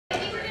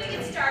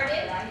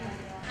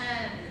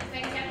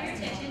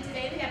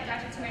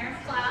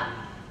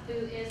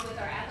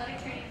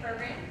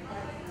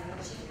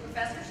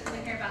professor. She's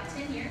been here about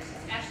 10 years,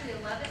 actually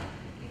 11,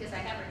 because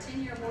I have her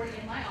 10-year award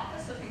in my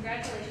office, so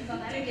congratulations on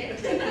that again.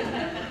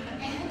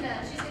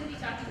 And she's going to be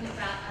talking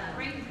about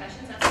brain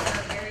concussions. That's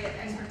what her area of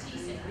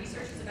expertise and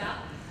research is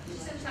about.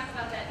 She's going to talk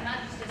about that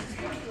not just as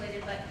sports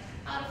related, but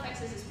how it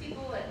affects us as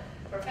people and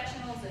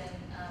professionals, and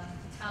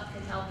how it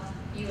can help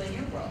you in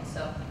your world.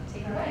 So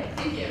take it away.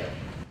 Thank you.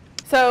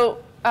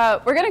 So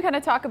we're going to kind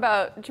of talk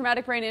about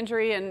traumatic brain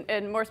injury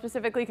and more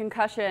specifically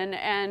concussion,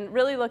 and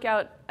really look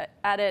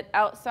at it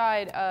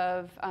outside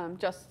of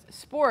just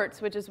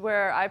sports, which is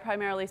where I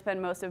primarily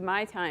spend most of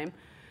my time.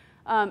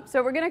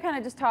 So we're going to kind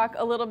of just talk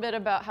a little bit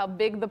about how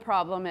big the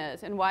problem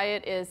is and why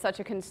it is such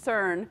a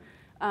concern.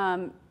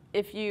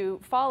 If you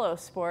follow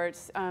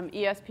sports,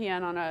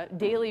 ESPN on a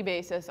daily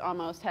basis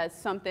almost has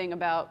something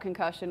about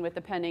concussion with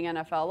the pending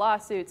NFL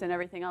lawsuits and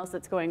everything else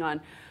that's going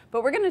on.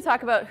 But we're going to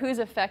talk about who's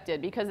affected,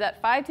 because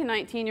that 5 to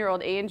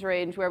 19-year-old age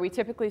range where we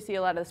typically see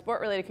a lot of the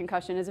sport-related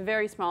concussion is a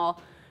very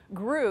small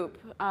group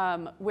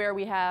where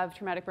we have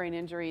traumatic brain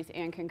injuries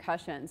and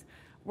concussions.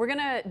 We're going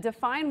to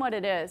define what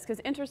it is, because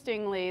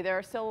interestingly, there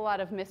are still a lot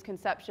of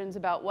misconceptions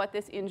about what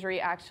this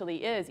injury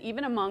actually is,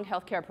 even among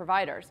healthcare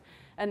providers.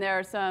 And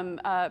there's some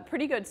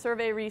pretty good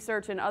survey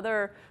research and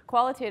other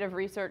qualitative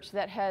research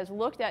that has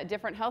looked at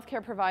different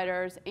healthcare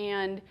providers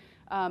and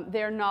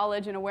their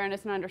knowledge and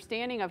awareness and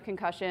understanding of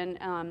concussion,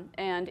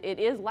 and it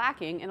is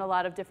lacking in a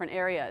lot of different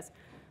areas.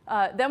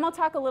 Then we'll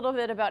talk a little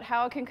bit about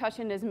how a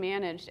concussion is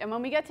managed. And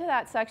when we get to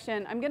that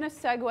section, I'm going to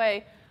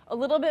segue a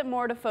little bit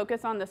more to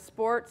focus on the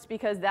sports,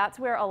 because that's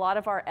where a lot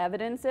of our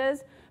evidence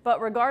is. But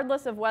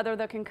regardless of whether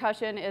the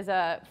concussion is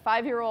a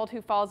 5-year-old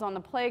who falls on the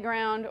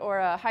playground, or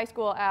a high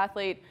school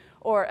athlete,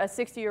 or a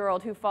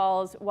 60-year-old who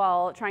falls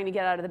while trying to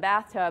get out of the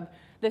bathtub,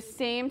 the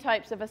same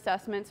types of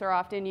assessments are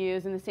often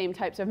used, and the same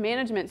types of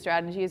management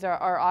strategies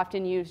are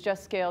often used,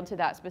 just scaled to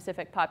that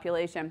specific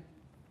population.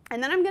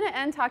 And then I'm going to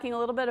end talking a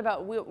little bit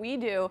about what we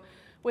do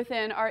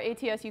within our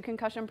ATSU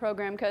concussion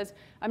program, because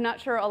I'm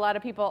not sure a lot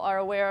of people are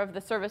aware of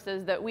the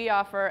services that we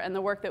offer and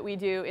the work that we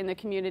do in the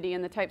community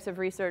and the types of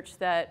research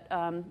that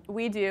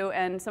we do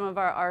and some of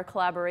our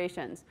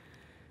collaborations.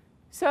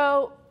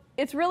 So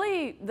it's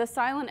really the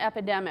silent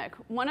epidemic.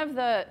 One of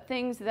the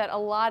things that a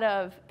lot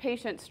of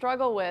patients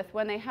struggle with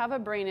when they have a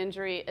brain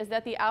injury is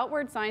that the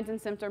outward signs and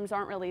symptoms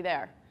aren't really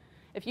there.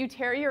 If you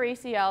tear your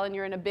ACL and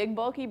you're in a big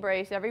bulky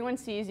brace, everyone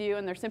sees you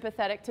and they're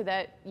sympathetic to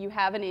that you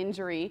have an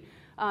injury.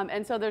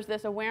 And so there's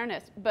this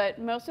awareness. But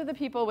most of the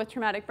people with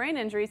traumatic brain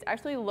injuries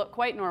actually look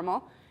quite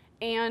normal.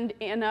 And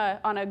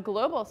on a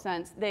global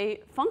sense,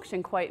 they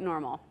function quite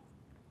normal.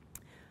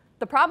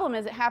 The problem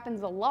is it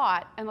happens a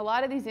lot. And a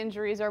lot of these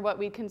injuries are what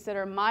we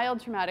consider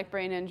mild traumatic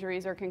brain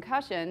injuries or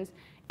concussions.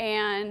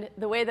 And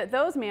the way that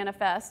those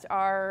manifest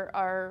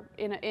are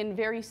in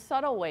very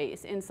subtle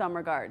ways in some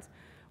regards.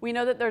 We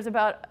know that there's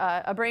about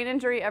a brain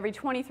injury every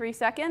 23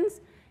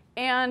 seconds.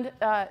 And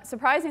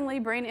surprisingly,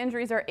 brain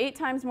injuries are 8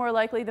 times more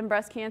likely than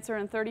breast cancer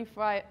and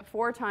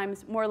 34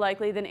 times more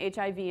likely than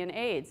HIV and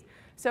AIDS.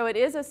 So it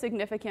is a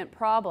significant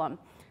problem.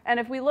 And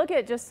if we look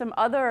at just some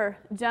other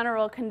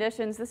general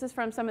conditions, this is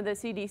from some of the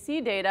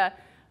CDC data,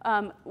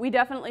 we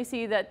definitely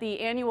see that the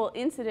annual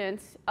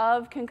incidence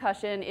of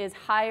concussion is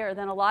higher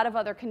than a lot of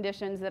other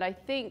conditions that I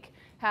think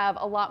have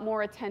a lot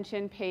more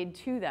attention paid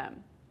to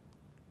them.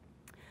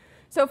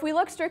 So if we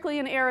look strictly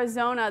in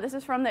Arizona, this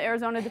is from the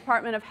Arizona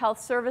Department of Health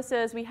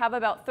Services. We have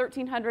about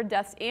 1,300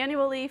 deaths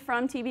annually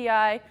from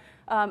TBI,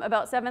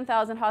 about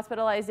 7,000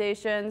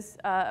 hospitalizations,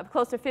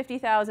 close to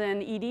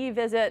 50,000 ED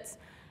visits.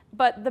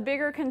 But the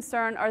bigger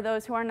concern are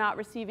those who are not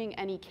receiving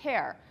any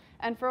care.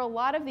 And for a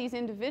lot of these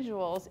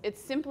individuals,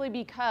 it's simply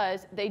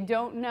because they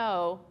don't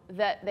know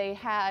that they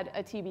had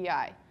a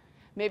TBI.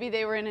 Maybe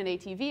they were in an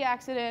ATV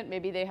accident,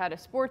 maybe they had a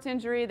sports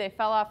injury, they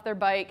fell off their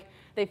bike,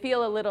 they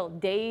feel a little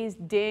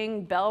dazed,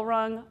 ding, bell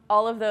rung,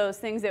 all of those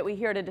things that we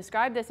hear to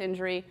describe this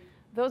injury,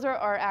 those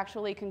are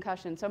actually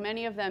concussions. So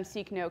many of them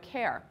seek no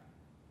care.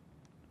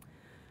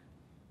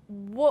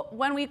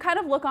 When we kind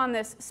of look on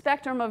this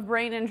spectrum of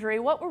brain injury,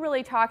 what we're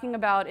really talking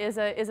about is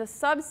a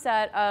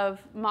subset of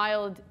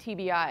mild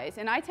TBIs.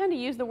 And I tend to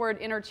use the word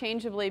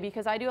interchangeably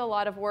because I do a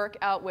lot of work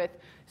out with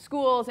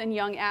schools and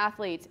young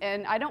athletes.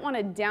 And I don't want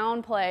to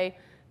downplay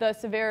the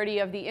severity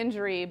of the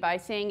injury by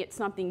saying it's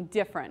something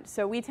different.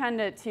 So we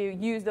tend to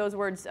use those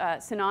words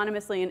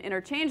synonymously and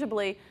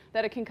interchangeably,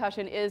 that a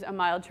concussion is a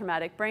mild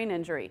traumatic brain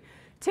injury.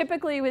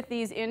 Typically with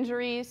these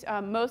injuries,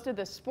 most of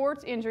the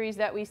sports injuries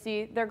that we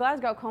see, their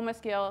Glasgow Coma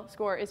Scale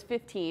score is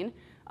 15.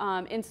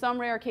 In some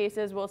rare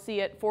cases, we'll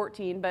see it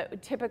 14,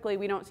 but typically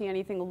we don't see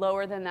anything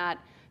lower than that.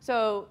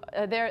 So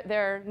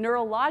they're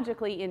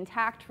neurologically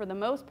intact for the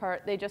most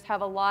part. They just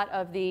have a lot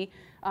of the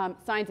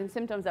signs and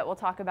symptoms that we'll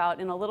talk about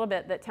in a little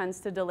bit that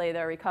tends to delay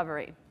their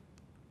recovery.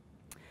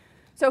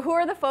 So who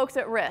are the folks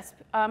at risk?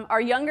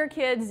 Our younger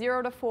kids,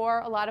 0 to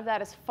 4, a lot of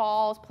that is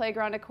falls,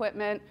 playground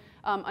equipment.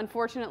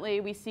 Unfortunately,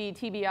 we see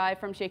TBI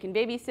from shaken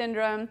baby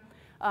syndrome.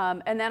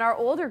 And then our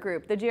older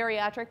group, the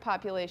geriatric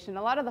population,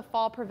 a lot of the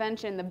fall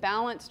prevention, the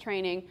balance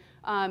training,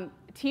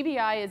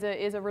 TBI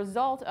is a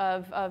result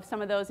of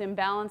some of those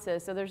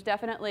imbalances. So there's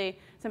definitely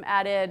some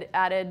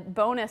added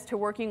bonus to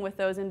working with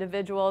those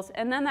individuals.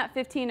 And then that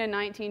 15 and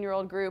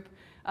 19-year-old group,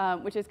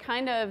 which is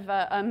kind of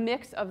a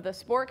mix of the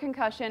sport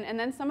concussion and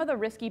then some of the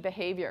risky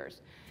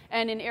behaviors.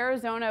 And in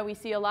Arizona, we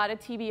see a lot of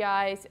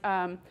TBIs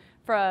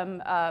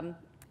from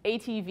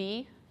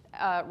ATV.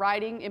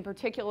 Riding in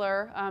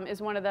particular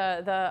is one of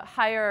the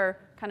higher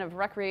kind of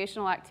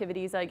recreational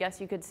activities, I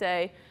guess you could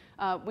say.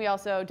 We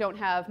also don't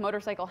have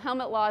motorcycle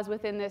helmet laws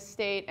within this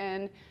state,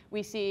 and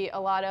we see a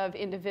lot of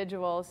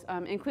individuals,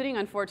 including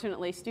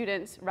unfortunately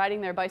students, riding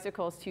their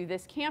bicycles to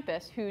this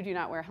campus who do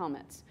not wear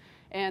helmets.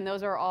 And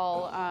those are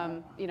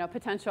all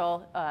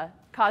potential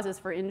causes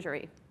for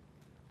injury.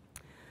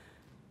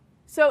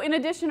 So in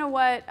addition to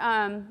what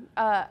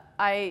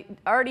I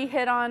already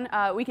hit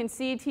on, we can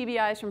see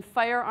TBIs from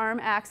firearm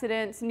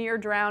accidents, near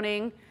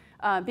drowning,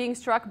 being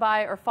struck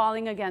by or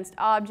falling against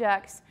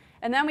objects.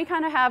 And then we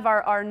kind of have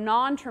our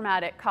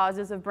non-traumatic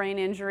causes of brain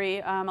injury.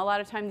 A lot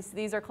of times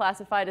these are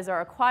classified as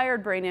our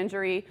acquired brain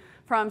injury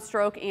from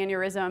stroke,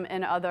 aneurysm,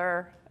 and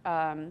other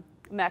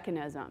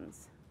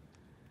mechanisms.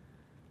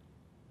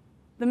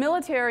 The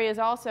military is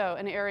also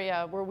an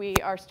area where we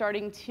are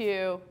starting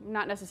to,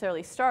 not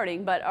necessarily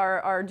starting, but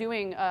are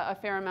doing a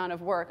fair amount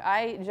of work.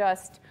 I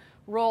just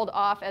rolled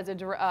off as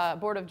a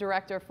board of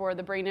director for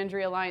the Brain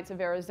Injury Alliance of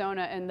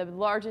Arizona, and the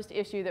largest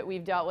issue that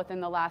we've dealt with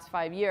in the last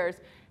 5 years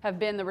have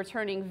been the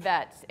returning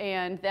vets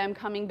and them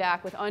coming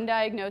back with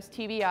undiagnosed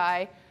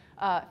TBI,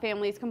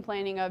 families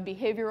complaining of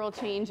behavioral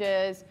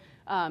changes,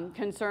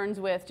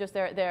 concerns with just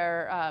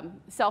their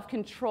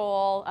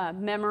self-control,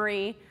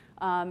 memory.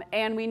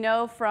 And we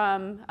know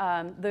from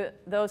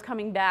those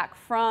coming back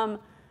from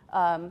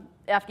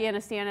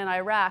Afghanistan and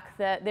Iraq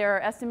that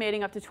they're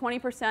estimating up to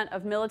 20%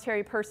 of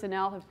military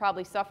personnel have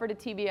probably suffered a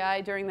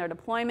TBI during their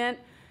deployment.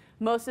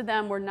 Most of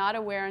them were not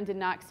aware and did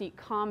not seek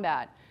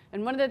combat.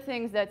 And one of the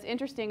things that's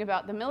interesting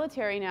about the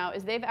military now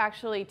is they've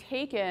actually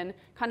taken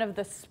kind of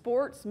the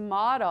sports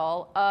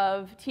model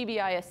of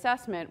TBI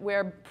assessment,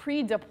 where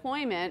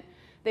pre-deployment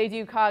they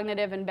do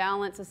cognitive and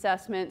balance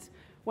assessments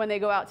when they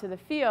go out to the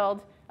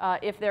field.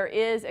 If there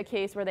is a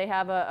case where they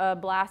have a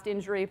blast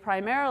injury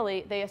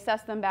primarily, they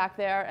assess them back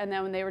there, and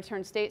then when they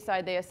return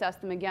stateside, they assess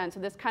them again. So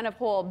this kind of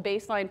whole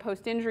baseline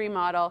post-injury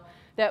model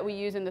that we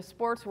use in the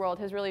sports world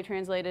has really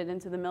translated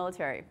into the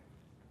military.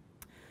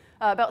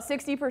 About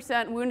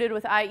 60% wounded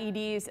with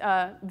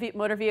IEDs,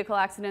 motor vehicle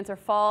accidents or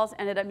falls,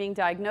 ended up being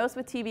diagnosed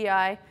with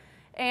TBI.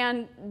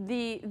 And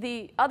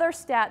the other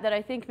stat that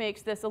I think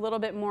makes this a little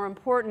bit more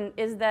important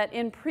is that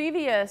in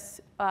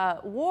previous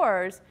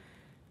wars,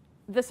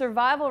 the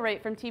survival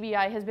rate from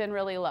TBI has been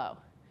really low.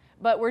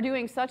 But we're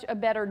doing such a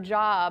better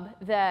job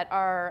that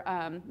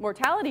our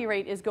mortality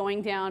rate is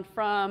going down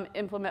from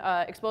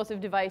explosive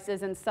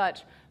devices and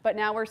such. But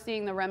now we're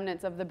seeing the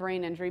remnants of the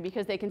brain injury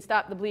because they can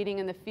stop the bleeding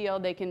in the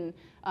field. They can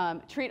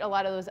treat a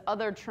lot of those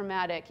other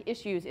traumatic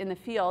issues in the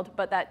field,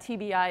 but that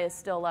TBI is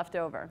still left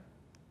over.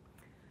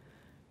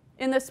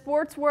 In the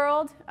sports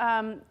world,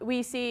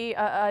 we see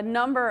a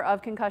number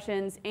of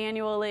concussions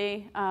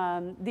annually.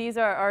 These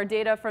are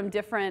data from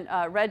different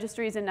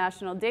registries and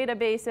national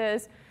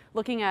databases,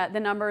 looking at the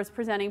numbers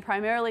presenting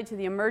primarily to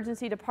the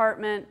emergency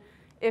department.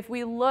 If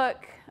we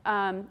look,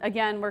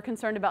 again, we're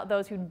concerned about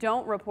those who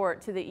don't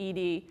report to the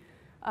ED.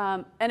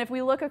 And if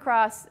we look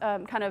across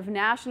kind of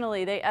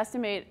nationally, they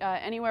estimate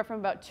anywhere from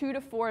about 2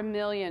 to 4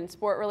 million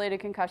sport-related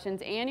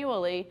concussions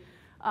annually.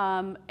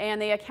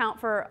 And they account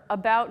for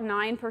about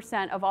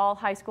 9% of all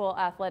high school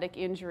athletic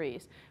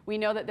injuries. We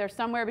know that there's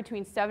somewhere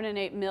between 7 and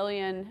 8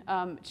 million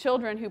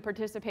children who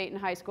participate in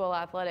high school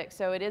athletics,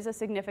 so it is a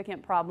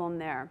significant problem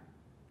there.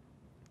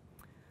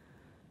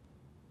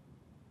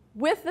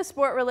 With the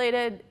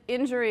sport-related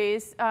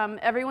injuries,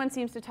 everyone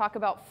seems to talk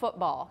about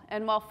football.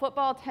 And while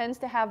football tends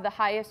to have the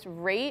highest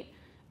rate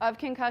of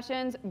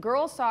concussions,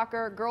 girls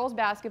soccer, girls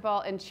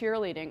basketball, and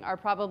cheerleading are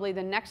probably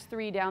the next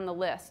 3 down the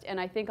list. And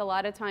I think a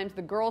lot of times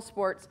the girls'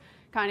 sports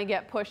kind of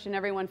get pushed and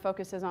everyone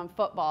focuses on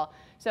football.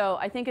 So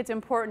I think it's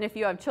important if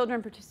you have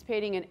children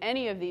participating in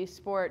any of these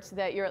sports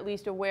that you're at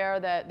least aware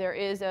that there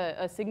is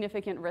a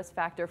significant risk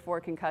factor for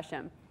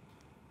concussion.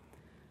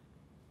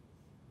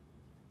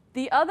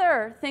 The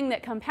other thing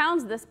that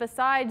compounds this,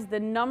 besides the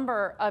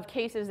number of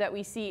cases that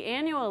we see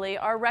annually,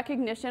 are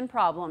recognition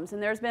problems.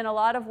 And there's been a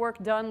lot of work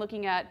done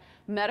looking at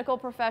medical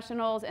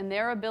professionals and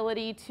their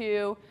ability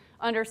to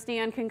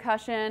understand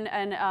concussion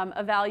and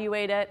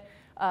evaluate it.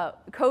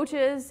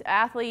 Coaches,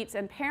 athletes,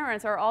 and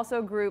parents are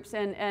also groups,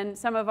 and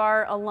some of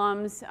our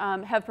alums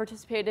have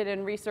participated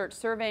in research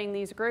surveying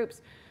these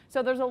groups.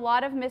 So there's a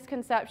lot of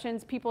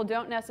misconceptions. People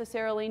don't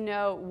necessarily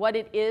know what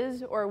it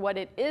is or what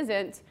it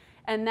isn't.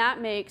 And that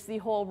makes the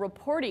whole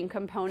reporting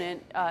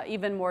component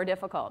even more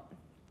difficult.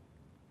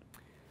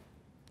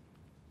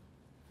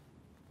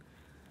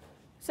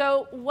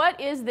 So what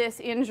is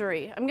this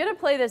injury? I'm going to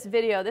play this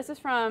video. This is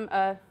from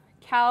a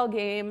Cal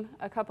game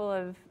a couple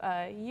of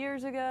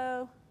years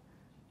ago.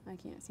 I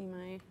can't see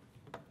my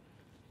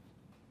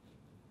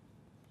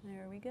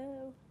There we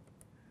go.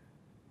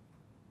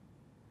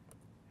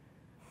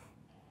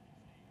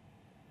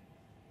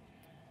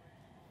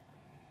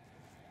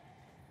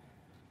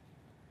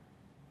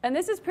 And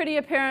this is pretty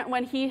apparent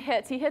when he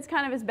hits. He hits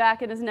kind of his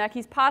back and his neck.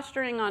 He's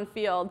posturing on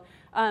field.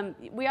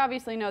 We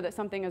obviously know that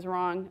something is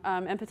wrong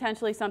and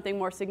potentially something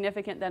more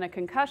significant than a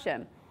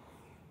concussion.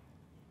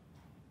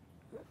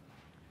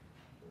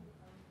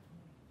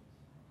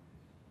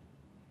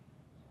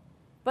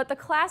 But the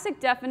classic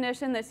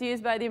definition that's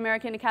used by the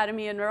American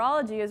Academy of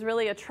Neurology is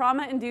really a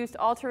trauma-induced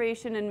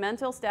alteration in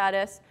mental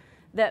status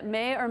that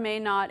may or may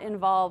not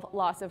involve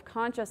loss of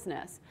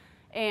consciousness.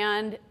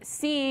 And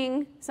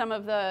seeing some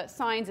of the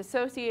signs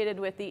associated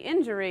with the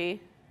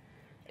injury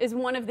is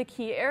one of the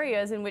key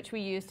areas in which we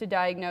use to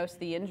diagnose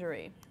the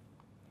injury.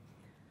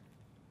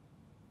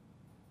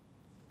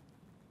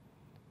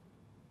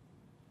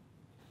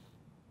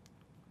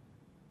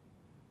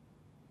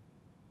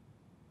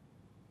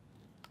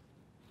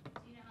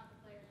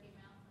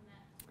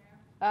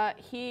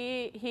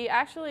 He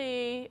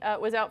actually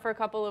was out for a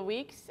couple of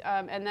weeks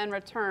and then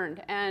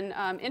returned. And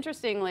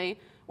interestingly,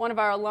 one of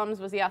our alums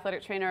was the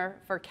athletic trainer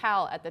for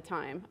Cal at the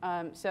time.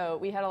 So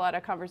we had a lot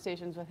of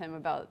conversations with him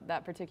about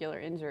that particular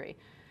injury.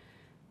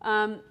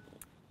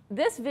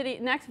 This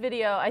next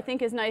video I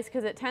think is nice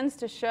because it tends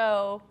to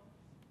show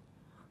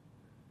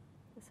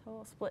this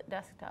whole split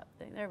desktop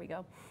thing. There we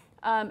go.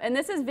 And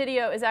this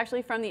video is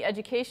actually from the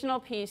educational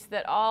piece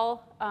that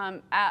all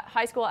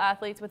high school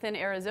athletes within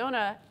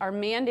Arizona are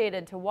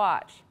mandated to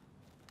watch.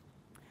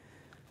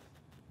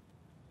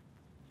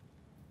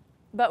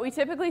 But we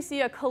typically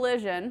see a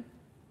collision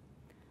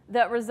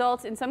that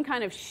results in some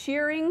kind of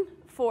shearing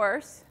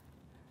force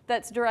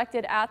that's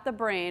directed at the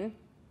brain.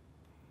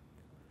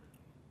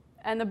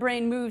 And the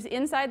brain moves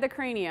inside the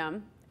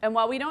cranium. And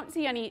while we don't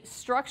see any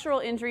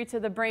structural injury to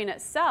the brain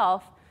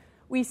itself,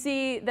 we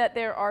see that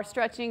there are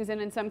stretchings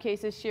and in some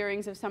cases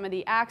shearings of some of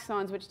the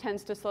axons, which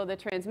tends to slow the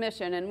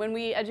transmission. And when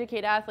we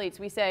educate athletes,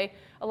 we say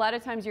a lot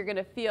of times you're going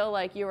to feel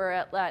like you were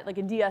at like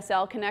a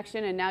DSL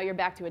connection and now you're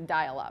back to a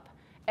dial-up.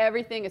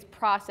 Everything is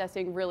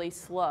processing really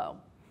slow.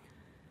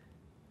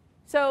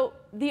 So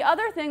the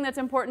other thing that's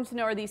important to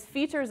know are these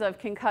features of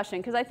concussion,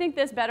 because I think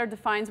this better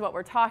defines what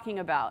we're talking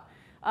about.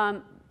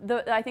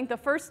 I think the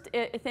first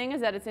thing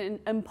is that it's an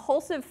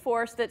impulsive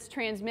force that's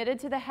transmitted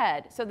to the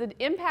head. So the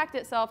impact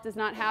itself does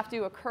not have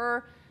to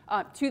occur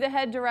to the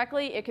head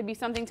directly. It could be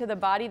something to the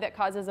body that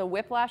causes a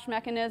whiplash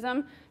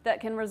mechanism that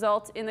can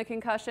result in the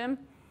concussion.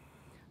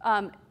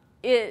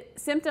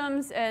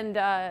 Symptoms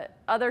and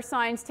other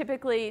signs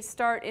typically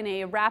start in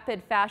a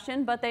rapid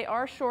fashion, but they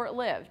are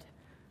short-lived.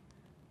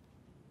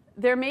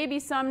 There may be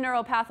some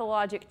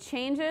neuropathologic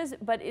changes,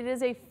 but it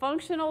is a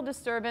functional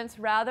disturbance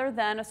rather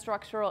than a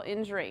structural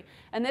injury.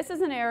 And this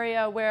is an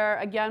area where,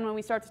 again, when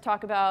we start to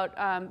talk about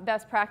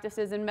best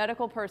practices in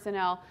medical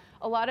personnel,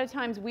 a lot of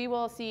times we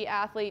will see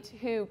athletes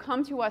who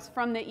come to us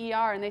from the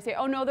ER and they say,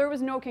 oh no, there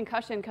was no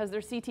concussion because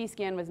their CT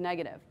scan was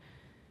negative.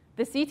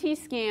 The CT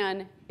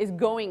scan is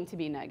going to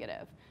be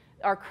negative.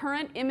 Our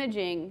current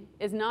imaging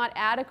is not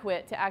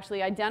adequate to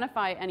actually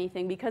identify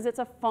anything because it's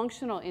a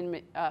functional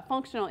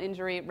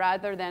injury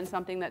rather than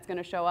something that's going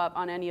to show up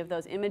on any of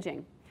those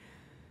imaging.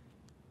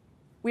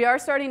 We are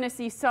starting to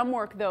see some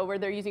work, though, where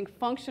they're using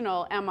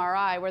functional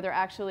MRI, where they're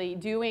actually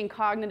doing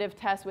cognitive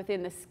tests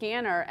within the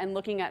scanner and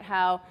looking at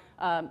how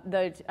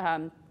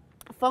the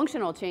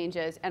functional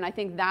changes, and I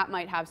think that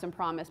might have some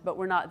promise, but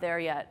we're not there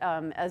yet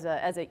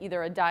as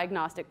either a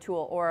diagnostic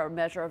tool or a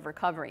measure of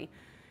recovery.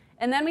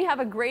 And then we have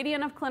a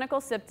gradient of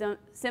clinical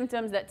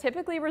symptoms that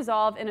typically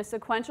resolve in a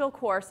sequential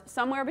course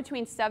somewhere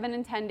between 7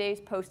 and 10 days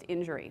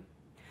post-injury.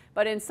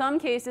 But in some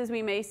cases,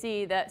 we may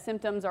see that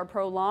symptoms are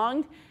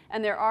prolonged,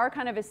 and there are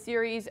kind of a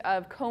series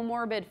of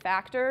comorbid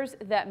factors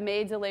that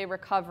may delay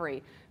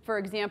recovery. For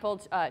example,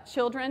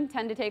 children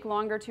tend to take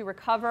longer to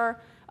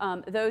recover.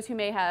 Those who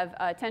may have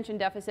attention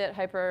deficit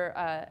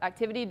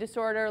hyperactivity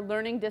disorder,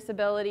 learning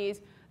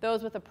disabilities,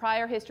 those with a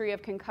prior history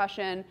of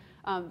concussion,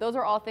 those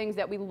are all things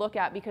that we look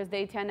at because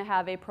they tend to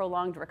have a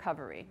prolonged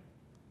recovery.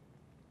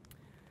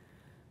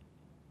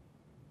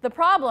 The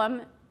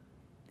problem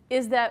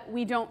is that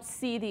we don't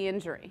see the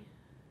injury.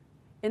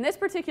 In this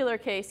particular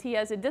case, he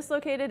has a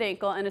dislocated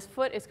ankle and his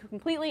foot is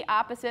completely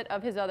opposite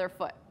of his other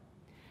foot.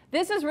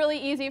 This is really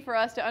easy for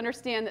us to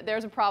understand that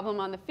there's a problem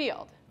on the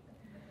field.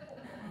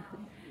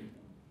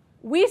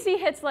 We see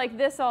hits like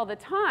this all the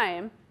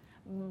time,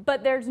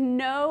 but there's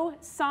no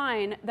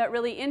sign that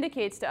really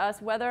indicates to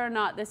us whether or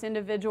not this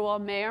individual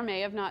may or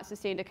may have not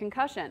sustained a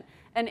concussion.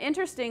 And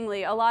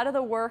interestingly, a lot of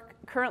the work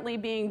currently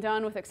being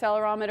done with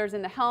accelerometers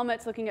in the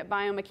helmets, looking at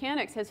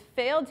biomechanics, has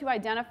failed to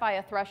identify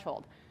a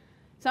threshold.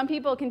 Some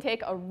people can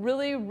take a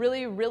really,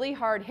 really, really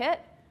hard hit,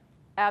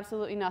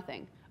 absolutely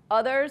nothing.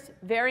 Others,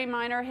 very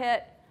minor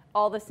hit,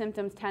 all the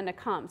symptoms tend to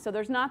come. So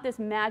there's not this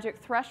magic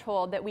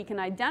threshold that we can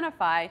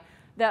identify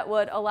that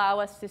would allow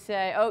us to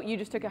say, oh, you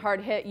just took a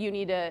hard hit, you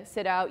need to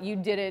sit out, you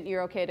didn't,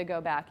 you're okay to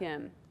go back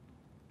in.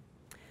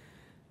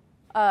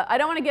 I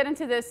don't want to get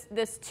into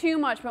this too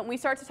much, but when we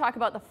start to talk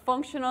about the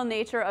functional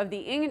nature of the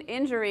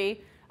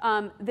injury,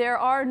 There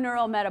are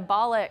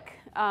neurometabolic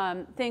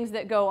things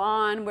that go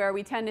on where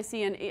we tend to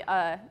see an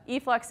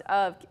efflux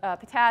of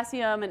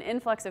potassium, an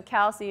influx of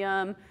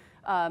calcium.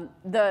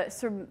 The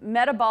sort of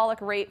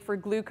metabolic rate for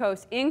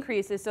glucose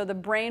increases, so the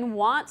brain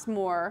wants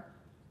more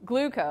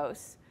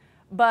glucose,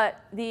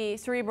 but the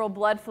cerebral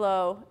blood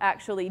flow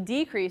actually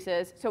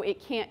decreases, so it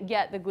can't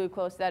get the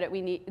glucose that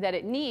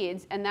it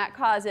needs, and that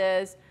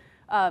causes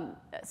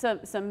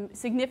some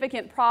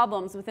significant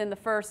problems within the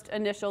first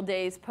initial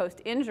days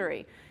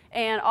post-injury.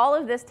 And all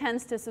of this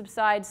tends to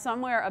subside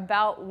somewhere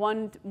about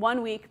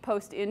one week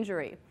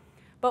post-injury.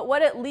 But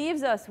what it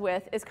leaves us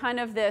with is kind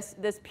of this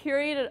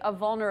period of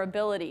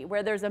vulnerability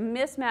where there's a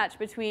mismatch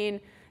between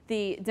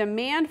the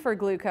demand for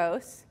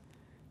glucose,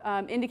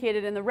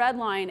 indicated in the red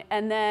line,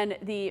 and then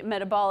the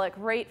metabolic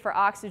rate for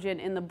oxygen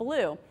in the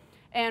blue.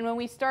 And when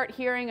we start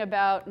hearing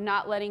about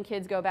not letting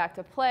kids go back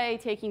to play,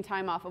 taking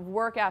time off of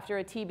work after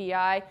a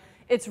TBI,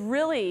 it's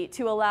really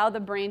to allow the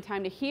brain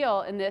time to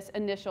heal in this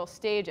initial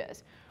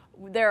stages.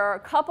 There are a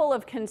couple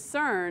of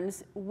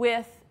concerns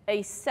with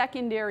a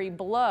secondary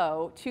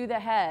blow to the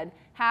head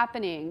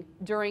happening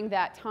during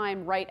that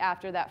time right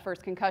after that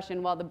first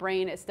concussion while the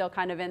brain is still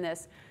kind of in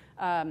this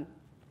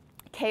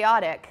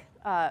chaotic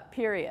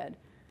period.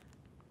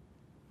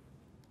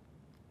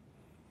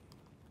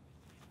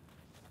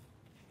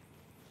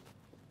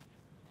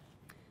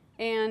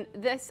 And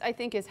this, I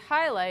think, is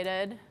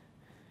highlighted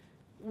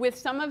with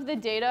some of the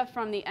data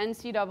from the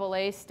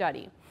NCAA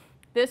study.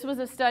 This was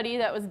a study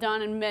that was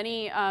done in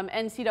many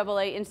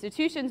NCAA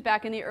institutions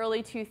back in the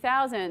early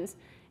 2000s.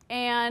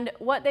 And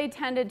what they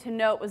tended to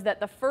note was that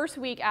the first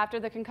week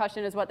after the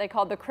concussion is what they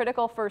called the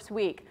critical first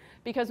week.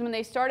 Because when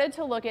they started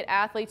to look at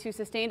athletes who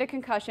sustained a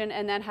concussion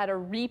and then had a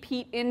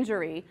repeat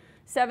injury,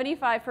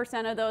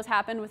 75% of those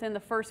happened within the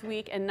first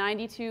week and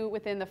 92%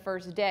 within the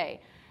first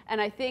day. And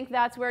I think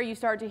that's where you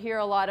start to hear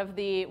a lot of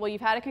the, well,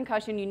 you've had a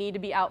concussion, you need to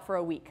be out for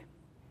a week.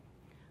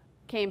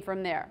 Came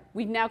from there.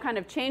 We've now kind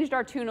of changed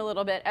our tune a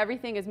little bit.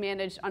 Everything is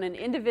managed on an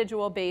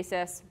individual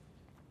basis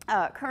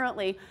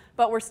currently,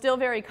 but we're still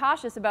very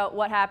cautious about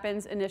what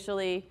happens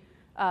initially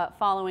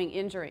following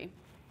injury.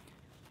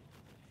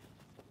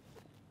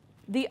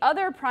 The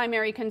other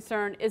primary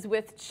concern is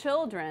with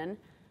children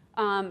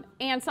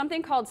and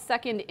something called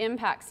second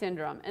impact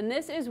syndrome. And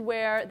this is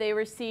where they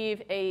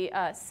receive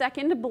a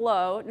second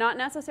blow, not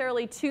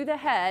necessarily to the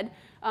head.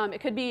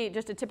 It could be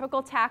just a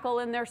typical tackle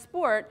in their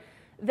sport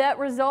that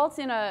results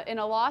in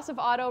a loss of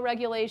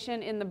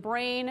autoregulation in the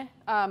brain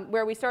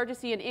where we start to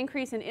see an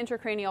increase in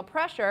intracranial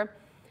pressure.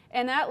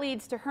 And that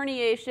leads to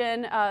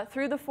herniation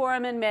through the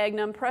foramen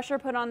magnum, pressure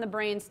put on the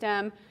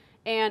brainstem,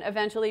 and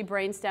eventually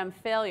brainstem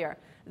failure.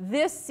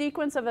 This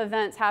sequence of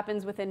events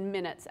happens within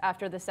minutes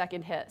after the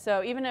second hit.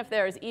 So even if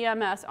there's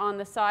EMS on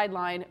the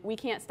sideline, we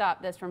can't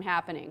stop this from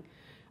happening.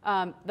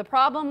 The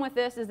problem with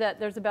this is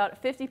that there's about a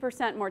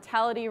 50%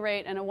 mortality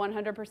rate and a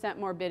 100%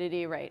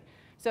 morbidity rate.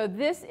 So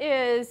this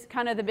is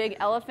kind of the big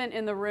elephant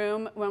in the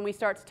room when we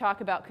start to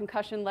talk about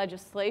concussion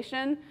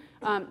legislation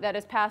that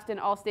is passed in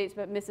all states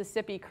but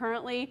Mississippi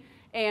currently,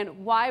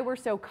 and why we're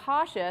so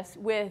cautious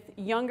with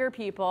younger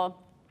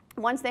people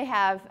once they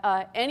have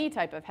any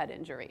type of head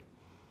injury.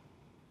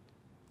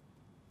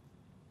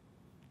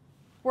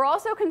 We're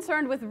also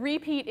concerned with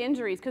repeat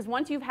injuries because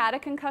once you've had a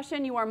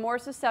concussion, you are more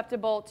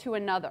susceptible to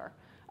another.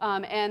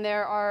 And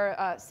there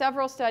are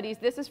several studies.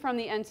 This is from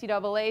the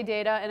NCAA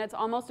data, and it's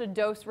almost a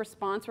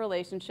dose-response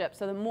relationship.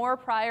 So the more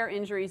prior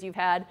injuries you've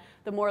had,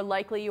 the more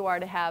likely you are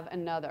to have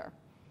another.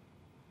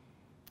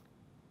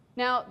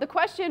 Now, the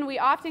question we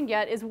often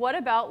get is, what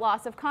about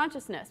loss of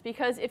consciousness?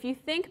 Because if you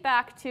think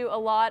back to a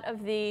lot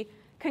of the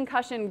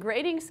concussion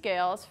grading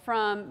scales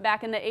from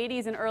back in the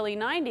 80s and early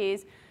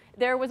 90s,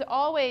 there was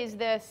always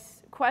this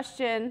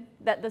question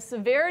that the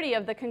severity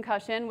of the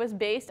concussion was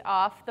based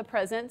off the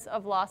presence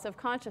of loss of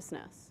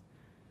consciousness.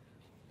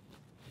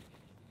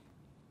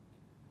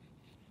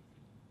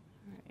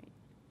 All right.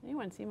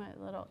 Anyone see my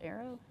little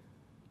arrow?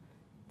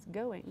 It's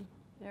going.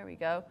 There we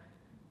go.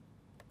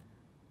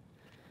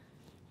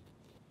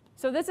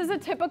 So this is a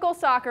typical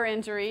soccer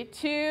injury.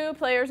 Two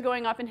players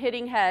going up and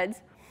hitting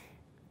heads.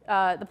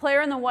 The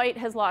player in the white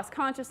has lost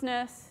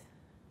consciousness.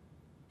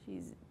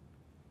 She's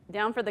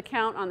down for the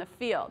count on the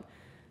field.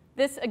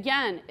 This,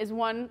 again, is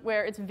one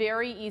where it's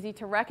very easy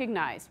to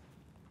recognize.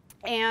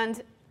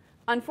 And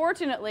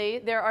unfortunately,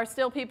 there are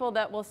still people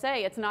that will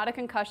say it's not a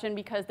concussion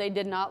because they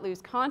did not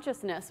lose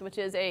consciousness, which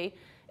is a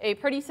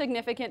pretty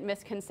significant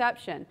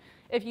misconception.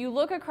 If you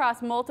look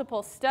across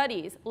multiple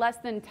studies, less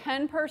than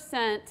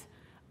 10%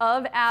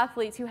 of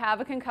athletes who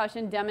have a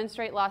concussion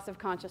demonstrate loss of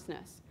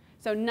consciousness.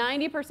 So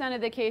 90%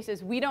 of the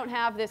cases, we don't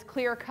have this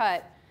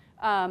clear-cut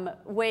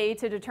way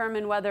to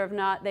determine whether or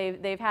not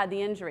they've had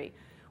the injury.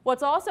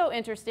 What's also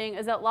interesting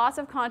is that loss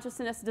of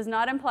consciousness does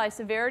not imply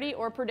severity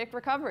or predict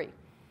recovery.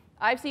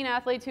 I've seen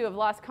athletes who have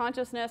lost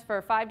consciousness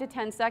for 5 to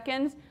 10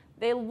 seconds.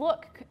 They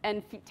look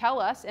and tell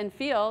us and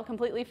feel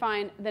completely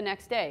fine the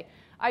next day.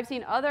 I've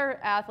seen other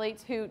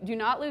athletes who do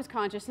not lose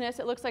consciousness.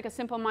 It looks like a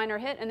simple minor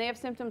hit, and they have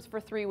symptoms for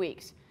 3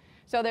 weeks.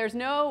 So there's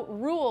no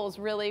rules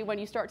really when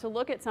you start to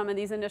look at some of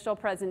these initial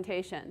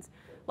presentations.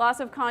 Loss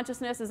of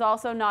consciousness is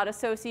also not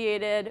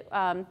associated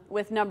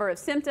with number of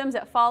symptoms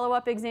at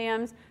follow-up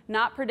exams,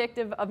 not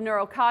predictive of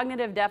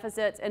neurocognitive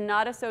deficits, and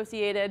not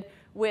associated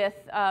with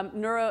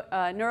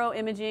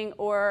neuroimaging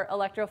or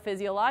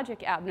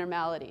electrophysiologic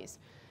abnormalities.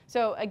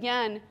 So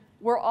again,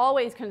 we're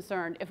always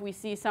concerned if we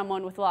see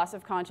someone with loss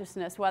of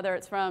consciousness, whether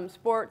it's from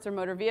sports or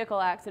motor vehicle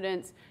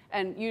accidents,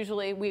 and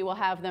usually we will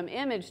have them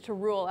imaged to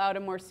rule out a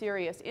more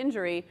serious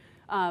injury.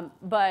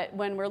 But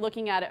when we're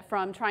looking at it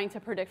from trying to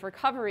predict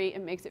recovery,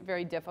 it makes it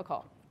very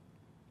difficult.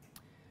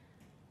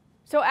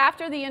 So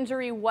after the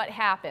injury, what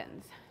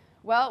happens?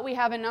 Well, we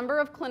have a number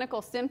of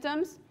clinical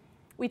symptoms.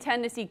 We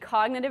tend to see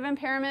cognitive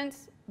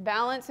impairments,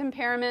 balance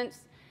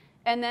impairments,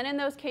 and then in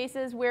those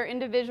cases where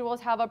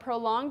individuals have a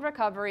prolonged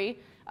recovery,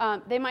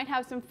 they might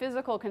have some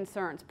physical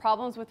concerns,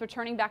 problems with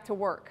returning back to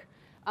work.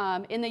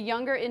 In the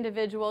younger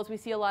individuals, we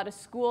see a lot of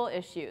school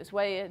issues,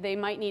 where they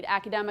might need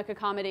academic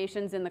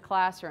accommodations in the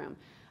classroom.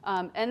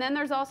 And then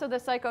there's also the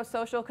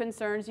psychosocial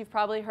concerns. You've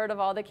probably heard of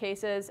all the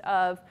cases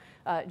of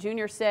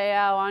Junior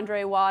Seau,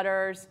 Andre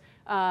Waters,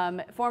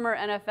 former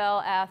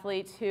NFL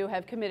athletes who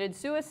have committed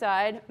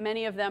suicide,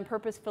 many of them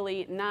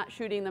purposefully not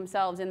shooting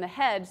themselves in the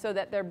head so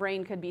that their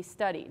brain could be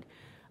studied.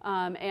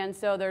 And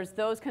so there's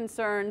those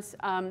concerns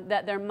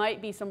that there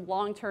might be some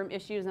long-term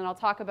issues, and I'll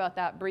talk about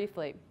that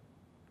briefly.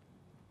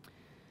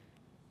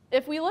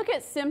 If we look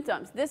at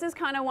symptoms, this is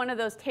kind of one of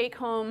those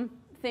take-home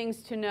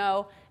things to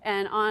know,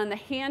 and on the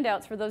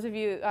handouts, for those of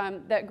you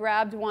that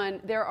grabbed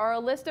one, there are a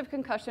list of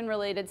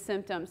concussion-related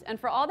symptoms, and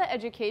for all the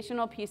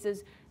educational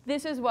pieces,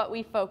 this is what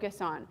we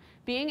focus on,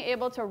 being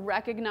able to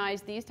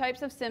recognize these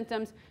types of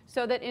symptoms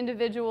so that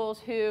individuals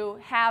who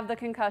have the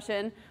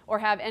concussion or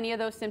have any of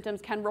those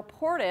symptoms can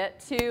report it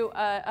to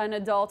an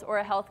adult or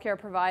a healthcare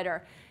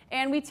provider.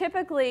 And we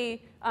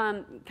typically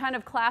kind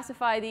of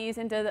classify these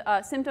into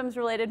symptoms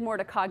related more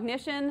to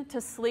cognition, to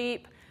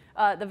sleep,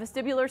 the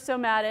vestibular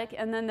somatic,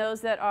 and then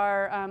those that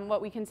are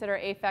what we consider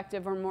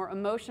affective or more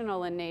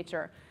emotional in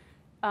nature.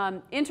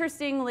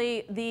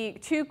 Interestingly, the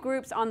two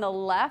groups on the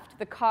left,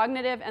 the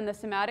cognitive and the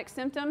somatic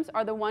symptoms,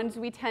 are the ones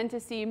we tend to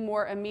see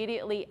more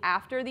immediately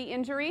after the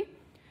injury,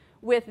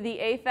 with the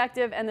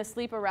affective and the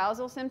sleep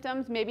arousal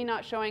symptoms maybe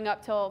not showing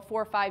up till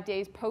 4 or 5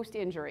 days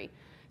post-injury.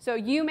 So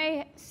you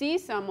may see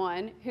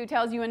someone who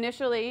tells you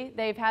initially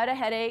they've had a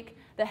headache,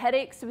 the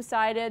headache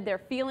subsided, they're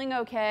feeling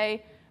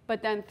okay,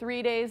 but then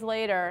 3 days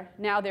later,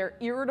 now they're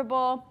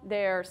irritable,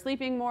 they're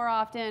sleeping more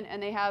often,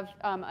 and they have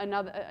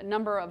a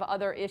number of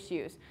other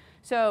issues.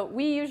 So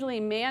we usually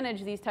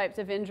manage these types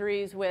of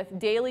injuries with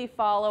daily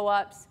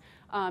follow-ups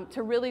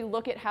to really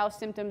look at how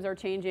symptoms are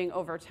changing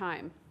over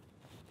time.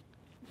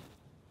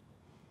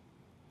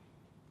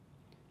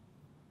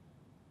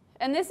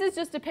 And this is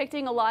just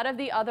depicting a lot of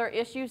the other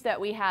issues that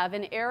we have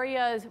in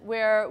areas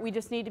where we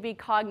just need to be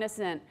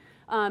cognizant.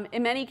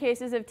 In many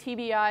cases of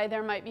TBI,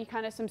 there might be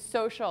kind of some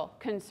social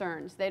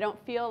concerns. They don't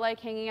feel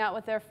like hanging out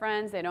with their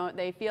friends.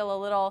 They feel a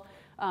little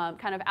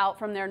kind of out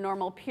from their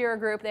normal peer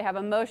group. They have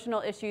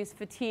emotional issues,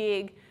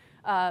 fatigue,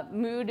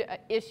 mood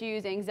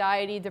issues,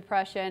 anxiety,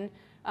 depression,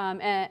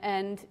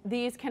 and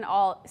these can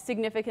all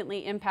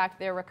significantly impact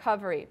their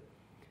recovery.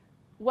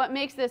 What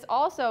makes this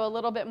also a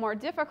little bit more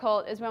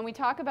difficult is when we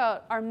talk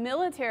about our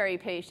military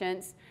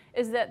patients,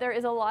 is that there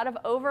is a lot of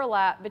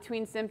overlap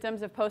between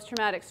symptoms of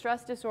post-traumatic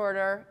stress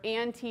disorder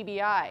and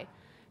TBI.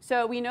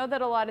 So we know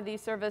that a lot of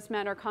these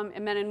servicemen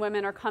men and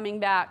women are coming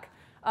back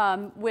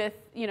with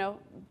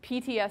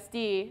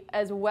PTSD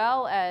as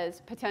well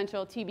as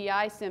potential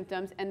TBI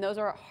symptoms, and those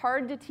are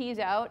hard to tease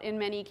out in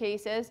many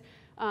cases.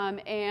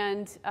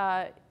 I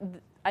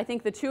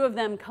think the two of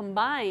them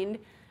combined,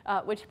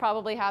 which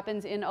probably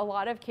happens in a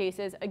lot of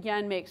cases,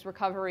 again makes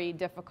recovery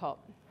difficult.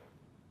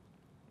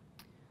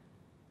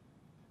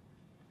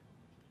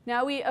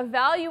 Now we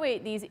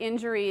evaluate these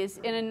injuries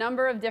in a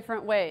number of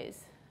different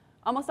ways.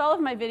 Almost all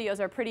of my videos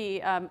are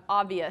pretty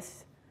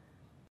obvious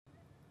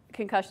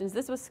concussions.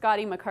 This was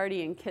Scotty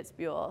McCarty in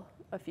Kitzbühel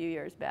a few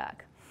years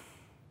back.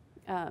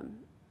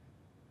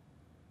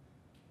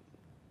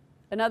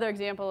 Another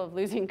example of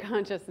losing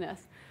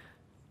consciousness.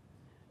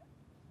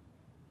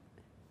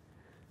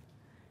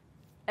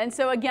 And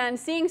so again,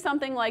 seeing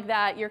something like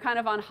that, you're kind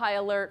of on high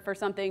alert for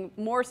something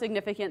more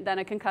significant than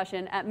a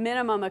concussion. At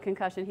minimum, a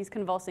concussion. He's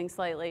convulsing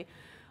slightly.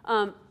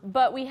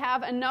 But we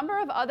have a number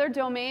of other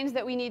domains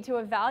that we need to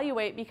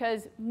evaluate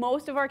because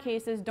most of our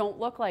cases don't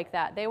look like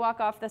that. They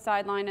walk off the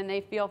sideline and they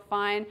feel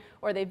fine,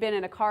 or they've been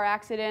in a car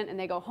accident and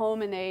they go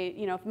home and they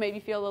maybe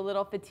feel a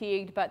little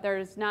fatigued, but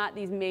there's not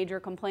these major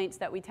complaints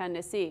that we tend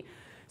to see.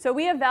 So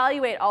we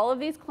evaluate all of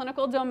these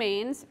clinical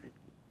domains.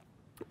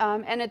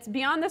 And it's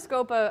beyond the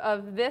scope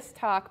of this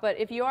talk, but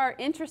if you are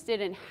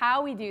interested in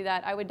how we do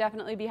that, I would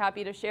definitely be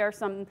happy to share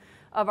some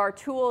of our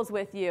tools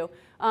with you.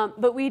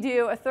 But we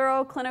do a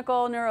thorough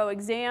clinical neuro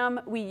exam.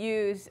 We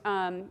use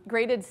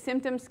graded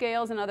symptom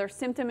scales and other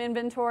symptom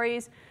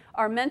inventories.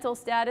 Our mental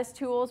status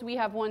tools, we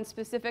have one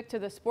specific to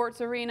the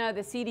sports arena.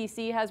 The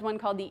CDC has one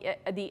called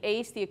the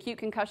ACE, the Acute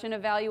Concussion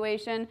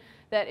Evaluation,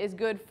 that is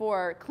good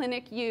for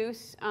clinic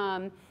use.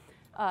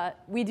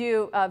 We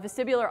do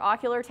vestibular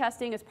ocular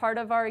testing as part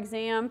of our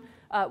exam.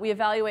 We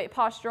evaluate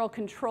postural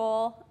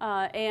control,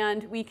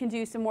 and we can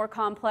do some more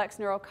complex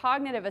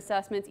neurocognitive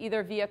assessments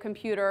either via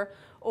computer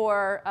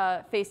or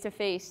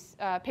face-to-face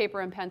paper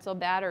and pencil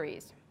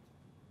batteries.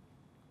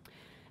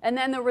 And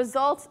then the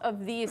results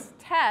of these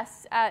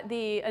tests at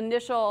the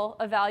initial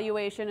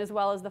evaluation as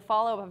well as the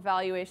follow-up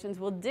evaluations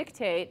will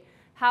dictate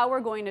how we're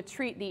going to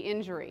treat the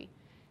injury.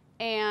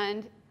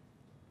 And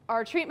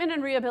our treatment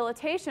and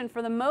rehabilitation,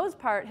 for the most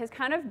part, has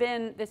kind of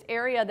been this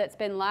area that's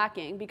been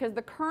lacking because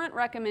the current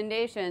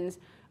recommendations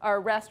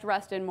are rest,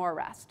 rest, and more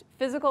rest.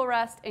 Physical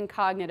rest and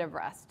cognitive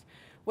rest,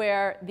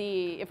 where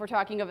if we're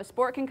talking of a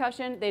sport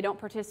concussion, they don't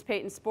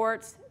participate in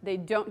sports, they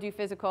don't do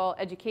physical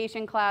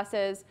education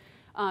classes.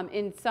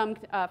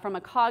 From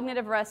a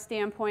cognitive rest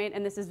standpoint,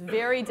 and this is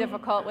very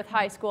difficult with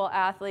high school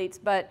athletes,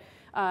 but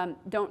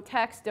don't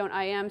text, don't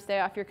IM,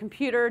 stay off your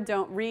computer,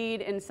 don't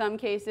read. In some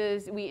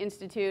cases, we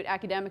institute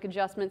academic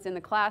adjustments in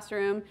the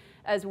classroom,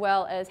 as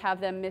well as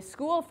have them miss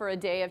school for a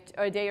day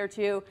or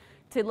two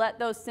to let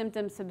those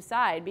symptoms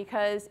subside.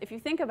 Because if you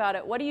think about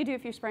it, what do you do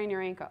if you sprain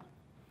your ankle?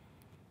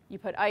 You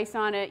put ice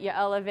on it, you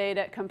elevate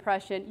it,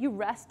 compression, you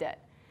rest it.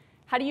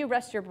 How do you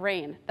rest your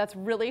brain? That's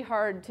really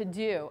hard to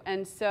do.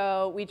 And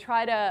so we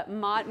try to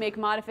make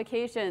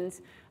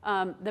modifications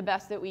the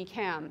best that we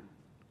can.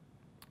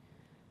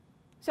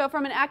 So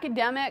from an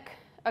academic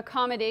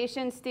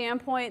accommodation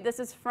standpoint, this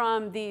is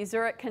from the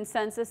Zurich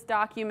Consensus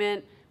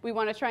document. We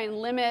want to try and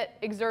limit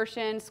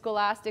exertion,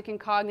 scholastic, and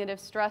cognitive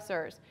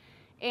stressors.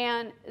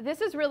 And this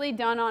is really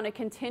done on a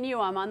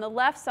continuum. On the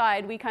left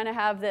side, we kind of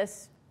have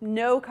this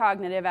no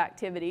cognitive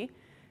activity.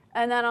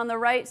 And then on the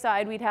right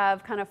side, we'd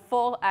have kind of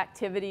full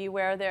activity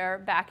where they're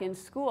back in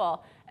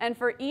school. And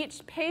for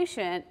each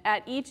patient,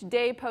 at each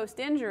day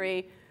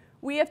post-injury,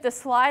 we have to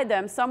slide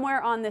them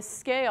somewhere on this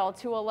scale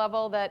to a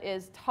level that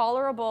is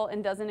tolerable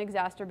and doesn't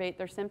exacerbate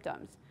their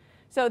symptoms.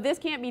 So this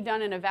can't be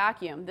done in a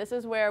vacuum. This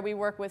is where we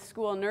work with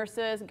school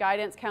nurses,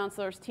 guidance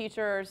counselors,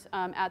 teachers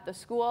at the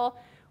school.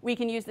 We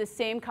can use the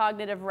same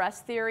cognitive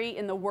rest theory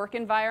in the work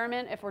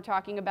environment if we're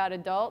talking about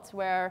adults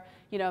where,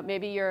 you know,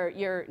 maybe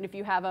if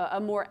you have a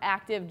more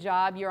active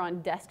job, you're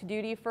on desk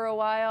duty for a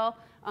while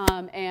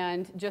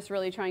and just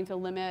really trying to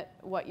limit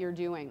what you're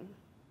doing.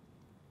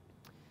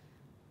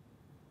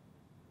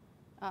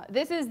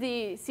 This is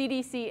the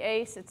CDC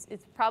ACE.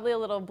 It's probably a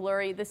little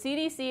blurry. The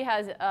CDC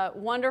has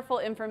wonderful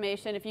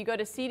information. If you go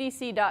to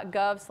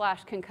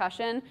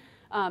cdc.gov/concussion,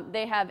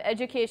 they have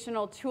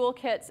educational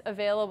toolkits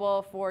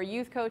available for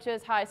youth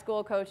coaches, high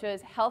school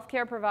coaches,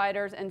 healthcare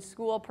providers, and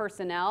school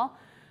personnel.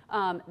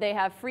 They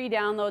have free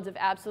downloads of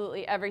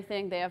absolutely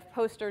everything. They have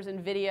posters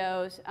and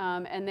videos,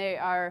 and they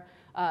are,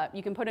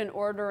 you can put an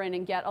order in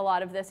and get a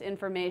lot of this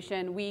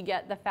information. We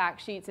get the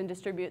fact sheets and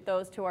distribute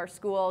those to our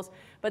schools.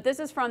 But this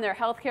is from their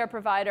healthcare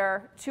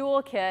provider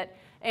toolkit,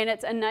 and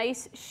it's a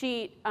nice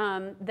sheet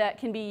that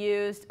can be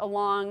used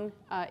along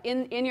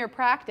in your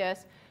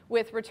practice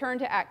with return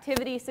to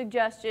activity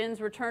suggestions,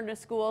 return to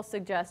school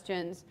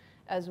suggestions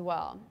as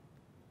well.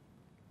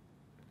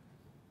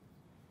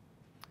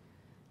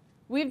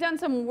 We've done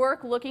some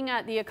work looking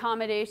at the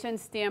accommodation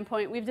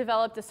standpoint. We've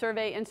developed a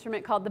survey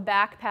instrument called the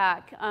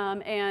Backpack,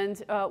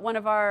 and one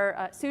of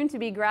our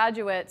soon-to-be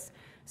graduates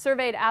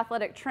surveyed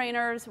athletic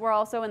trainers. We're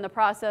also in the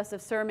process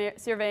of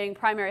surveying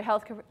primary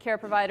health care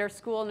providers,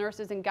 school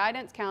nurses, and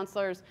guidance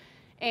counselors.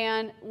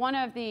 And one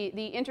of the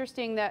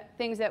interesting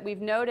things that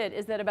we've noted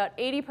is that about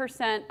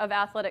 80% of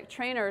athletic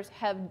trainers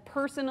have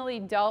personally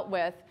dealt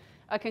with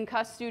a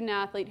concussed student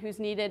athlete who's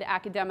needed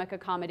academic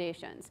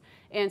accommodations.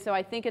 And so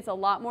I think it's a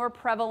lot more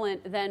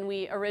prevalent than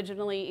we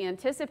originally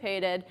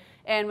anticipated.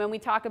 And when we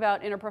talk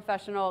about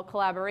interprofessional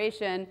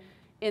collaboration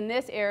in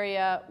this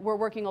area, we're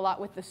working a lot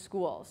with the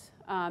schools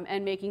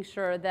and making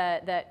sure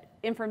that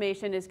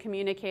information is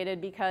communicated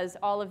because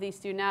all of these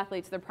student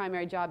athletes, their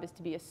primary job is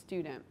to be a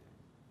student.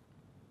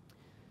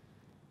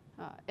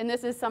 And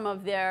this is some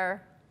of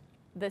the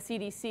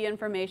CDC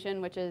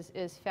information, which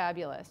is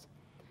fabulous.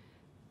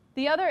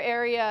 The other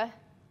area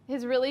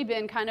has really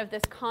been kind of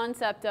this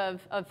concept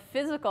of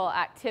physical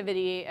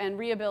activity and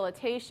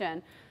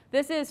rehabilitation.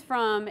 This is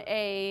from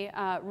a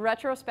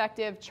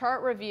retrospective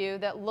chart review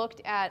that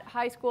looked at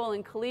high school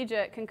and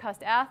collegiate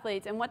concussed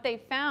athletes, and what they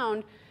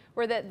found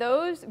were that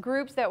those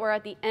groups that were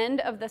at the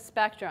end of the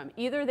spectrum,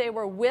 either they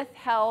were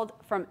withheld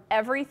from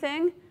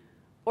everything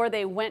or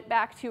they went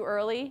back too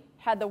early,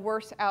 had the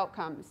worst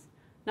outcomes.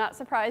 Not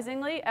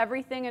surprisingly,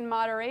 everything in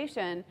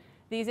moderation.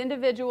 These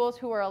individuals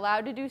who were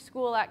allowed to do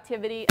school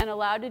activity and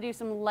allowed to do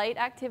some light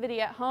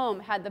activity at home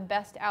had the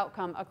best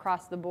outcome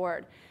across the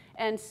board.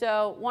 And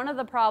so one of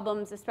the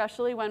problems,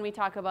 especially when we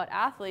talk about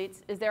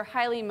athletes, is they're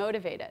highly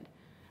motivated.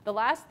 The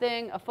last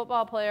thing a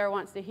football player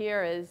wants to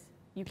hear is,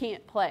 you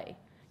can't play,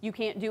 you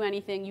can't do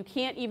anything, you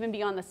can't even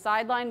be on the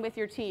sideline with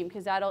your team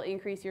because that'll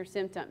increase your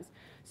symptoms.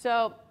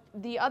 So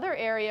the other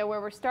area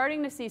where we're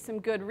starting to see some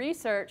good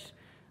research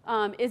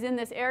is in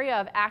this area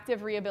of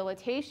active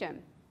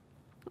rehabilitation,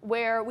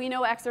 where we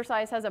know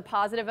exercise has a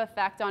positive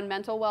effect on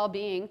mental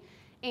well-being,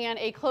 and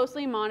a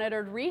closely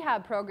monitored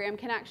rehab program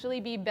can actually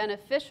be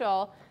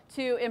beneficial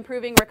to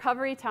improving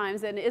recovery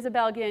times. And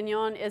Isabelle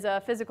Gagnon is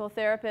a physical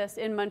therapist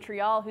in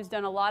Montreal who's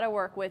done a lot of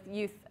work with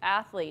youth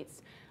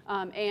athletes.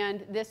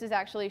 And this is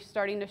actually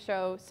starting to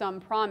show some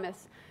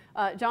promise.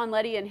 John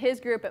Letty and his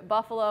group at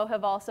Buffalo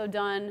have also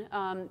done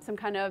some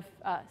kind of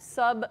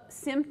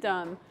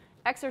sub-symptom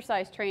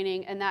exercise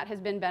training, and that has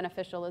been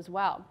beneficial as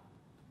well.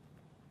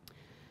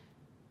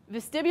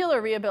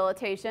 Vestibular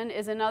rehabilitation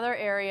is another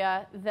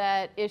area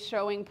that is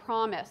showing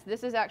promise.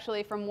 This is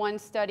actually from one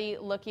study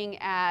looking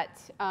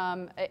at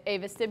a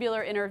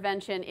vestibular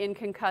intervention in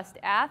concussed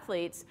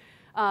athletes,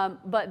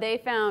 but they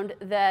found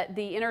that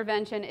the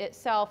intervention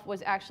itself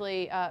was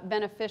actually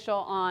beneficial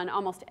on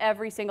almost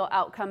every single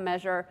outcome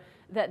measure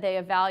that they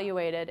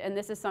evaluated. And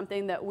this is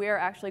something that we're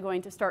actually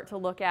going to start to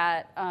look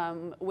at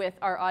with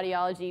our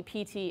audiology,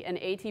 PT, and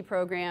AT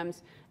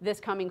programs this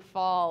coming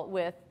fall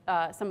with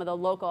some of the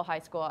local high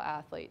school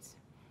athletes.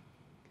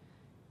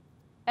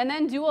 And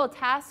then dual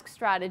task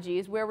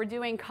strategies, where we're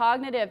doing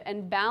cognitive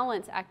and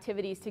balance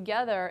activities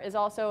together, is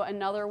also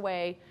another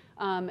way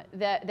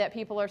that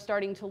people are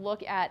starting to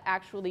look at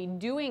actually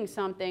doing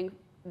something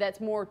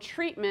that's more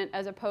treatment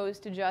as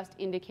opposed to just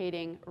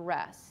indicating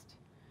rest.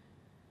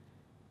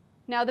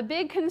 Now, the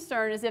big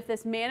concern is if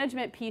this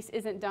management piece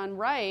isn't done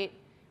right,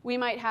 we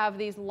might have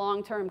these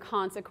long-term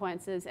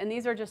consequences. And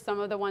these are just some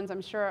of the ones.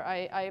 I'm sure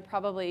I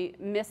probably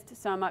missed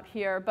some up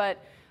here,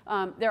 but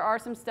there are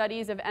some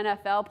studies of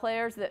NFL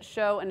players that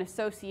show an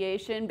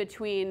association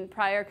between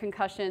prior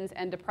concussions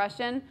and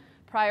depression,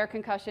 prior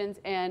concussions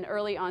and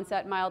early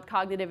onset mild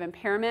cognitive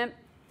impairment.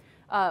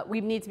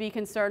 We need to be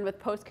concerned with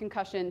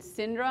post-concussion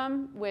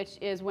syndrome, which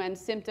is when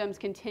symptoms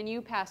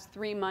continue past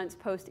 3 months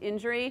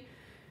post-injury.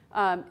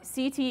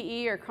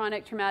 CTE, or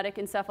chronic traumatic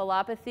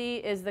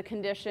encephalopathy, is the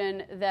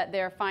condition that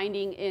they're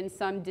finding in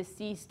some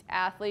deceased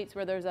athletes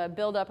where there's a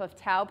buildup of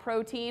tau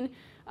protein,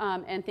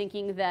 and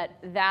thinking that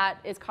that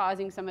is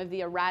causing some of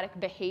the erratic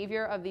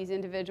behavior of these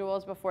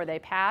individuals before they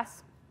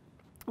pass.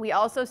 We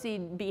also see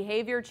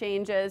behavior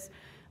changes,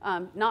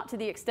 not to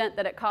the extent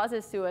that it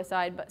causes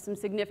suicide, but some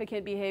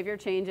significant behavior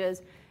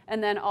changes,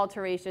 and then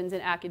alterations in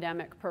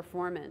academic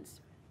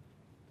performance.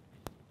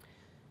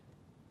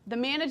 The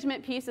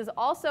management piece is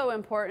also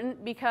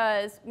important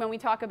because when we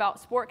talk about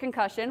sport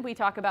concussion, we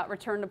talk about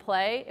return to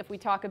play. If we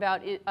talk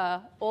about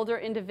older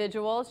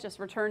individuals, just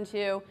return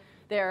to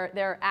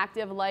their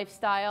active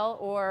lifestyle,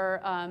 or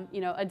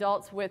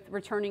adults with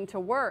returning to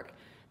work.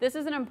 This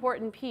is an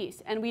important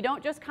piece, and we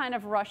don't just kind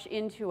of rush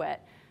into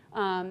it.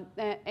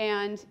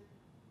 And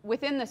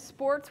within the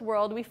sports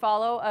world, we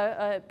follow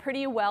a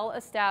pretty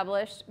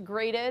well-established,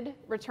 graded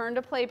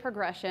return-to-play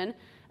progression,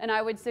 and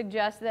I would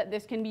suggest that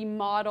this can be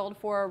modeled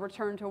for a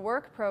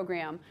return-to-work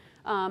program,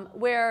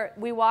 where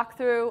we walk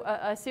through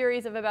a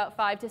series of about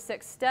 5 to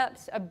 6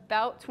 steps,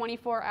 about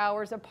 24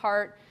 hours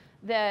apart,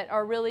 that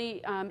are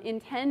really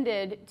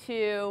intended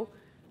to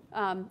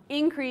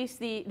increase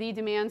the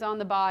demands on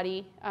the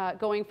body,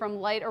 going from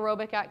light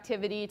aerobic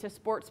activity to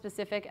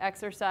sport-specific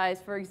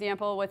exercise. For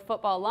example, with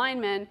football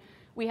linemen,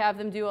 we have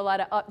them do a lot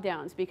of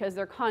up-downs because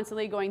they're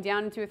constantly going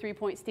down into a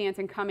three-point stance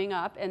and coming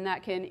up, and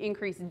that can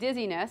increase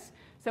dizziness.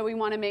 So we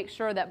want to make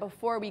sure that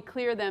before we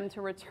clear them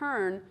to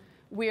return,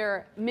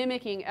 we're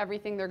mimicking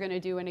everything they're going to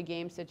do in a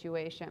game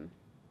situation.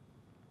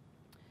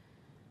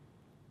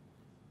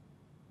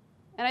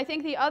 And I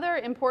think the other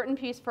important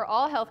piece for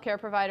all healthcare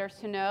providers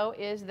to know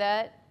is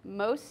that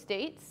most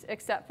states,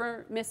 except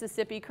for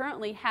Mississippi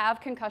currently,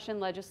 have concussion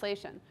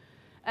legislation.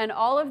 And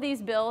all of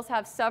these bills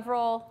have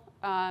several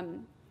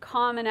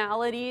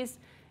commonalities,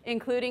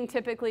 including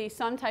typically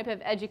some type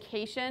of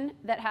education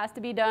that has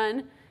to be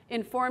done,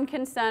 informed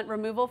consent,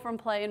 removal from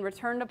play, and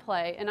return to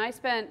play. And I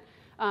spent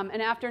an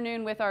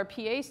afternoon with our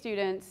PA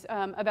students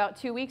about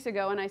 2 weeks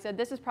ago, and I said,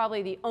 this is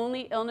probably the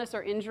only illness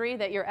or injury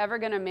that you're ever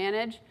going to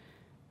manage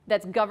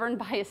that's governed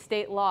by a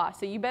state law.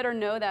 So you better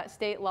know that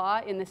state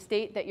law in the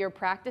state that you're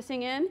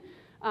practicing in,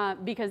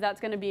 because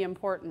that's going to be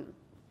important.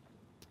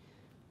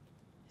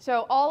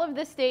 So all of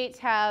the states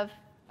have,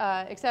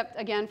 except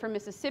again for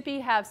Mississippi,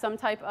 have some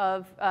type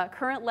of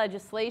current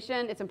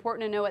legislation. It's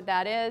important to know what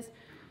that is.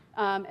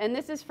 And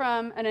this is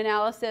from an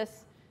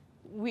analysis.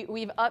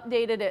 We've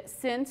updated it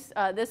since.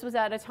 This was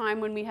at a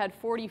time when we had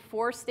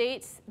 44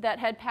 states that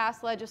had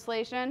passed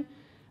legislation,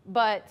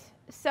 but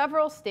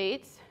several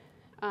states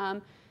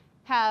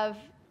have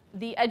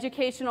the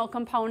educational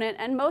component,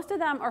 and most of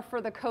them are for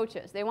the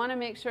coaches. They want to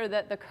make sure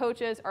that the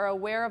coaches are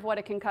aware of what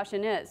a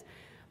concussion is.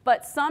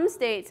 But some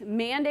states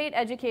mandate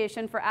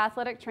education for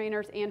athletic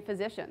trainers and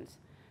physicians.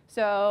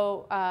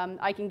 So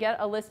I can get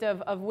a list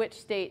of which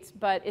states,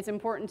 but it's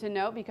important to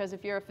note because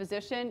if you're a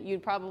physician,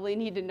 you'd probably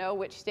need to know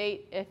which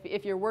state,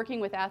 if you're working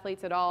with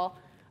athletes at all,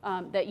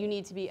 that you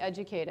need to be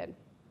educated.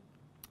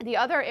 The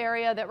other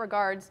area that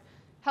regards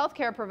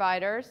healthcare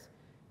providers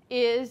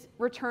is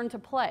return to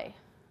play.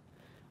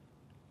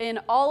 In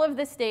all of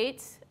the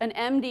states, an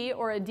MD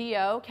or a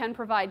DO can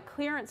provide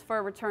clearance for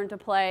a return to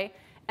play,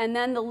 and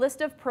then the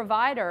list of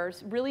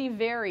providers really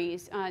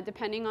varies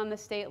depending on the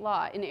state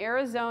law. In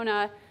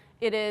Arizona,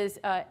 it is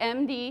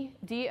MD,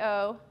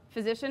 DO,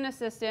 physician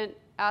assistant,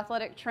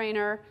 athletic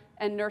trainer,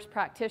 and nurse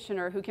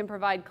practitioner who can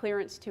provide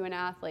clearance to an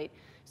athlete.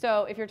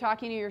 So if you're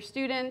talking to your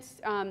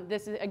students,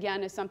 this is,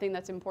 again, is something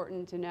that's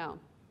important to know.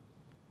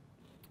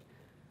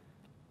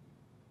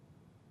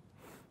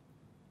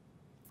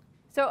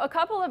 So a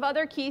couple of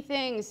other key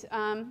things,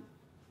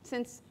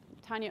 since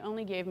Tanya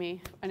only gave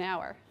me an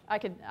hour.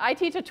 I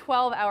teach a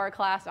 12-hour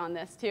class on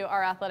this to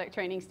our athletic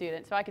training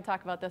students, so I could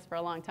talk about this for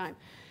a long time.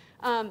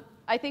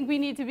 I think we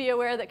need to be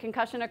aware that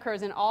concussion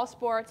occurs in all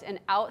sports and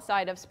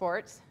outside of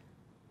sports.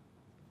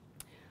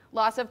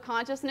 Loss of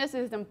consciousness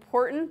is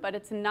important, but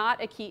it's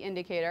not a key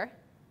indicator.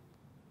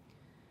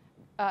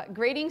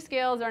 Grading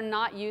scales are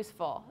not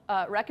useful.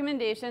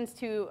 Recommendations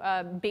to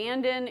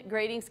abandon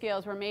grading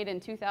scales were made in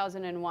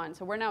 2001,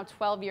 so we're now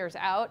 12 years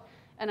out,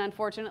 and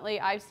unfortunately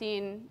I've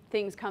seen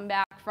things come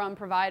back from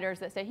providers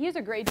that say, he has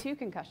a grade 2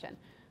 concussion.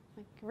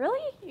 Like,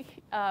 really?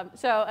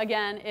 So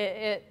again,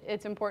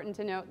 it's important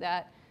to note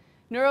that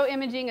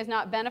neuroimaging is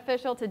not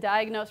beneficial to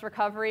diagnose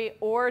recovery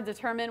or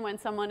determine when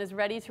someone is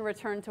ready to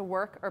return to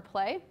work or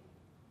play.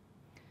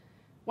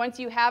 Once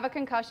you have a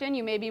concussion,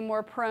 you may be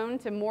more prone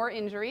to more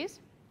injuries.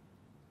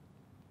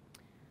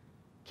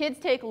 Kids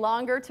take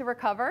longer to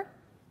recover.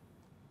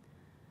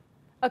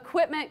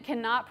 Equipment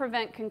cannot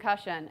prevent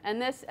concussion,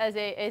 and this, as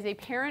a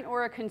parent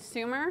or a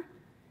consumer,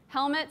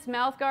 helmets,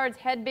 mouth guards,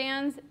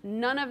 headbands,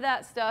 none of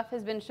that stuff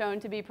has been shown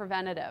to be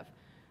preventative.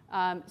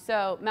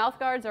 So mouth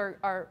guards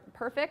are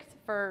perfect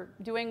for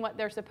doing what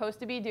they're supposed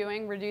to be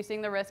doing,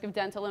 reducing the risk of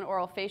dental and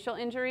oral facial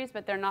injuries,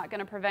 but they're not going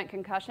to prevent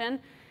concussion.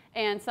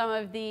 And some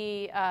of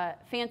the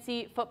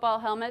fancy football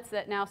helmets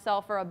that now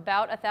sell for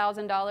about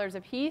 $1,000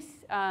 a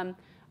piece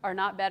are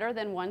not better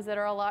than ones that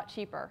are a lot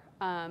cheaper.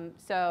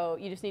 So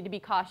you just need to be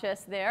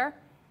cautious there.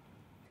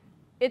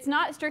 It's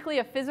not strictly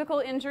a physical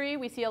injury.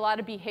 We see a lot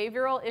of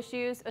behavioral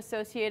issues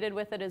associated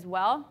with it as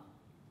well.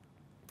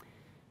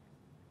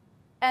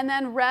 And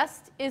then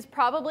rest is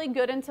probably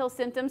good until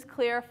symptoms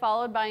clear,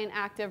 followed by an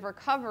active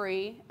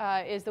recovery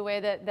is the way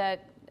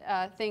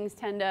that things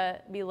tend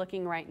to be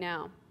looking right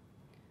now.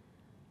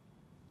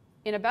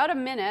 In about a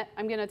minute,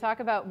 I'm going to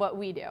talk about what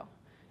we do.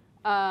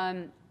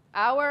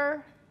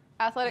 Our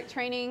athletic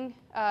training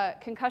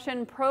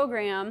concussion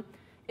program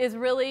is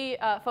really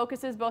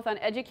focuses both on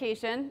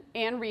education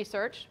and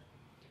research.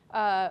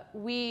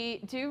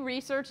 We do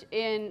research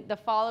in the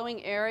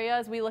following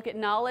areas. We look at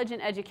knowledge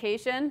and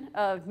education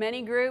of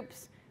many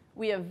groups.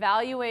 We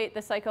evaluate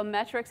the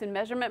psychometrics and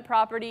measurement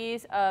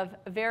properties of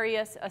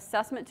various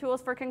assessment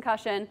tools for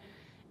concussion.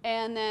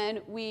 And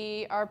then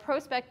we are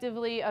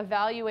prospectively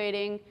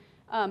evaluating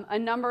a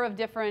number of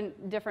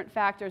different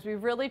factors.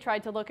 We've really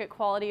tried to look at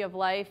quality of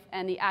life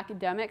and the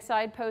academic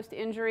side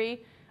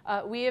post-injury.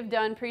 We have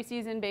done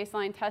preseason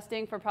baseline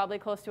testing for probably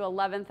close to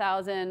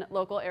 11,000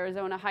 local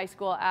Arizona high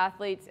school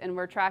athletes, and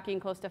we're tracking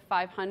close to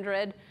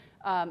 500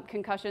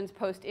 concussions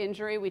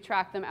post-injury. We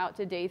track them out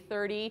to day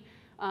 30.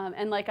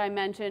 And like I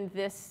mentioned,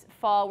 this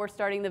fall we're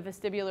starting the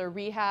vestibular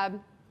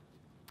rehab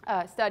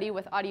study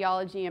with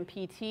audiology and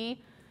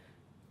PT.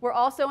 We're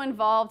also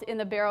involved in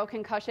the Barrow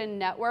Concussion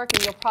Network,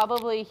 and you'll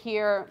probably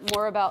hear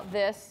more about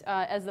this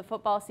as the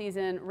football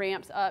season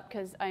ramps up,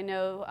 because I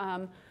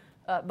know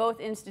both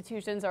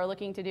institutions are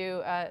looking to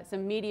do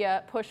some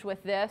media push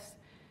with this.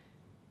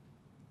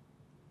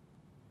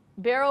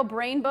 Barrow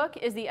Brain Book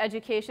is the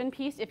education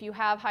piece. If you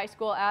have high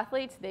school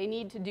athletes, they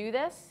need to do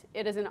this.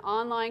 It is an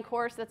online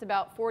course that's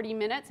about 40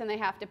 minutes, and they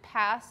have to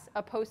pass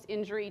a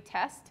post-injury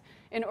test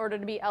in order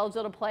to be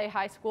eligible to play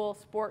high school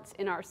sports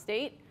in our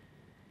state.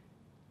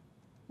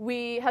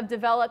 We have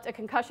developed a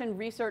concussion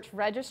research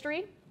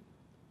registry.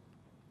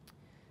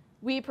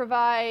 We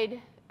provide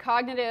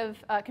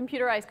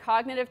computerized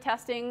cognitive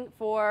testing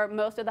for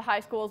most of the high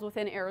schools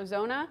within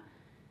Arizona.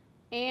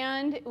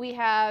 And we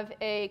have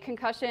a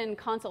concussion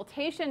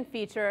consultation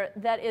feature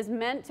that is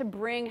meant to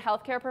bring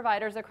healthcare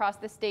providers across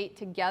the state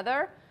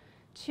together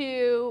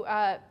to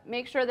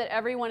make sure that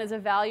everyone is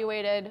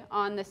evaluated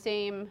on the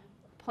same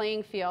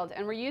playing field.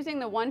 And we're using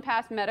the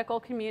OnePass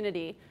medical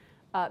community.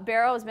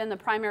 Barrow has been the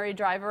primary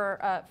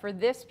driver for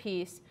this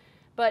piece,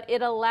 but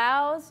it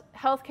allows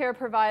healthcare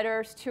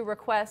providers to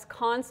request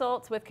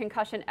consults with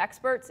concussion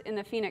experts in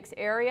the Phoenix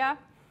area.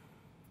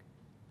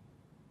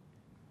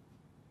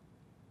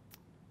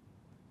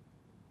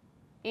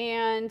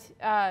 And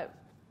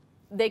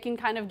they can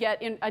kind of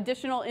get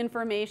additional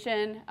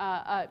information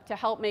to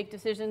help make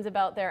decisions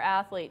about their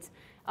athletes.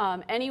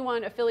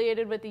 Anyone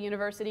affiliated with the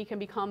university can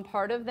become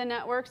part of the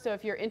network, so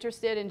if you're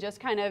interested in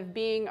just kind of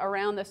being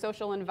around the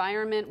social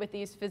environment with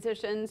these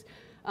physicians,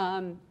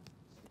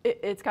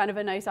 it's kind of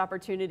a nice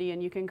opportunity,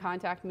 and you can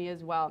contact me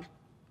as well.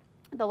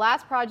 The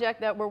last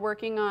project that we're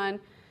working on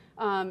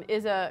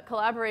is a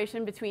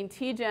collaboration between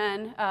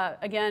TGen,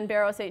 again,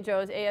 Barrow St.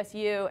 Joe's,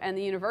 ASU, and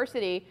the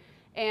university.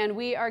 And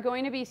we are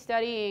going to be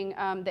studying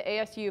the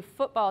ASU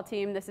football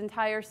team this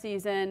entire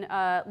season,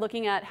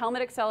 looking at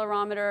helmet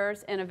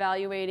accelerometers and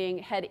evaluating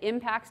head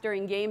impacts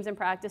during games and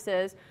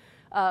practices.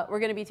 We're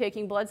going to be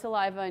taking blood,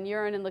 saliva, and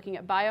urine and looking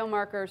at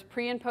biomarkers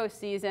pre and post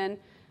season,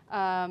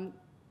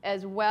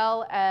 as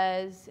well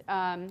as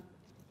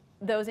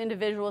those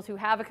individuals who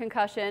have a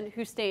concussion,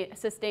 who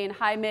sustain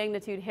high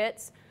magnitude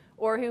hits,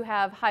 or who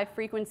have high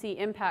frequency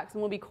impacts.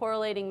 And we'll be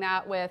correlating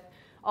that with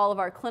all of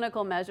our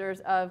clinical measures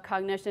of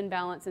cognition,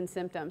 balance, and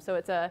symptoms. So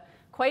it's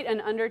quite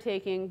an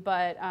undertaking,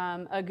 but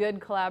a good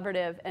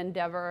collaborative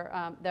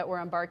endeavor that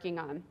we're embarking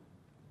on.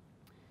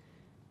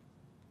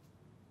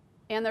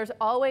 And there's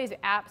always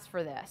apps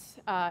for this.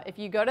 If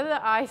you go to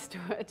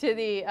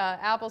the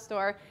Apple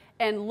Store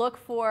and look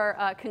for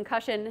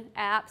concussion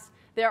apps,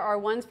 there are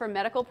ones for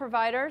medical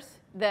providers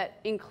that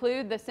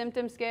include the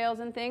symptom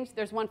scales and things.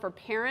 There's one for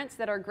parents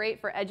that are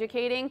great for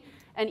educating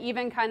and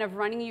even kind of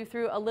running you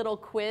through a little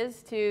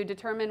quiz to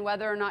determine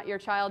whether or not your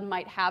child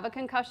might have a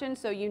concussion,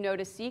 so you know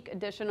to seek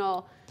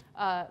additional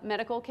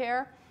medical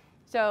care.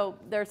 So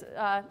there's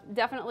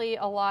definitely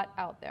a lot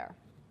out there.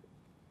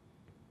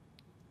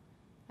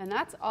 And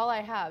that's all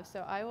I have,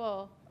 so I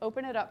will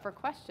open it up for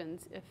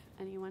questions if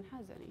anyone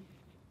has any.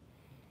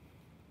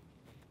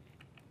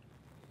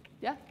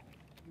 Yeah?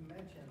 You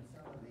mentioned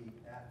some of the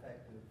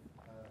affective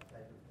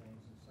type of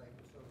things and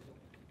psychosocial.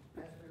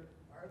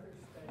 Are there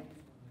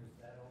studies when there's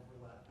that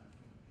overlap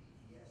between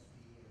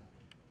PTSD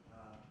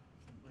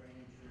and brain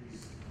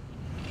injuries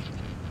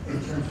in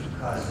terms of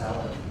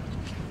causality?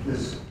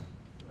 Because if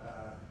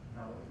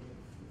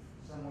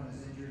someone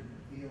is injured in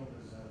the field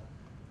as a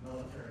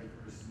military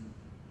person,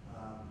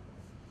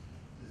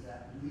 does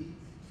that lead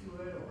to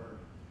it, or?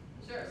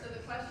 Sure. So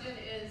the question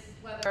is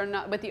whether or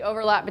not, with the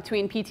overlap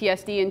between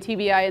PTSD and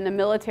TBI in the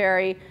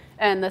military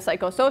and the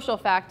psychosocial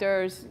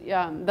factors,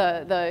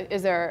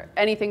 is there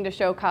anything to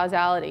show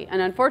causality?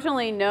 And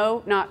unfortunately,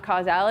 no, not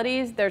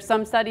causalities. There's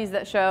some studies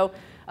that show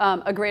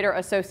a greater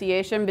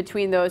association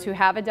between those who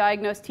have a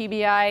diagnosed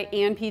TBI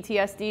and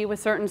PTSD with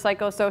certain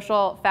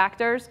psychosocial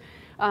factors.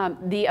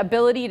 The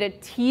ability to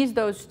tease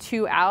those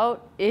two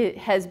out, it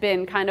has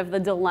been kind of the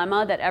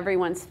dilemma that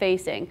everyone's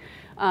facing.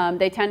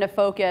 They tend to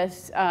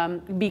focus,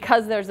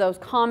 because there's those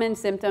common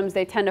symptoms,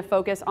 they tend to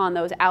focus on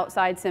those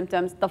outside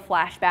symptoms, the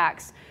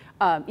flashbacks,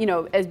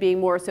 as being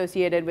more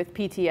associated with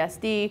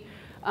PTSD.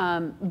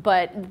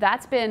 But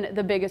that's been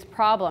the biggest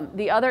problem.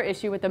 The other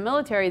issue with the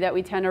military that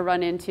we tend to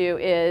run into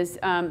is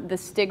the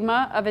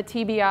stigma of a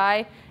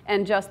TBI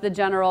and just the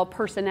general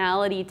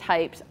personality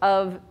types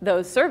of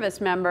those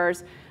service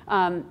members.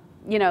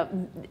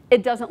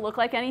 It doesn't look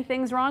like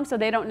anything's wrong, so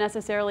they don't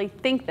necessarily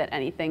think that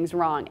anything's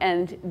wrong.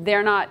 And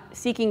they're not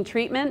seeking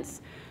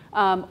treatments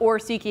or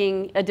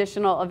seeking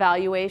additional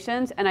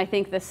evaluations. And I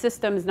think the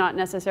system's not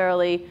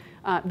necessarily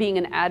being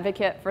an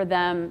advocate for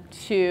them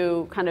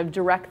to kind of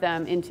direct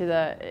them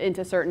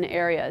into certain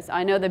areas.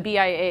 I know the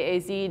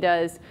BIAAZ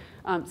does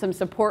some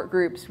support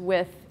groups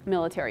with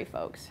military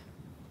folks.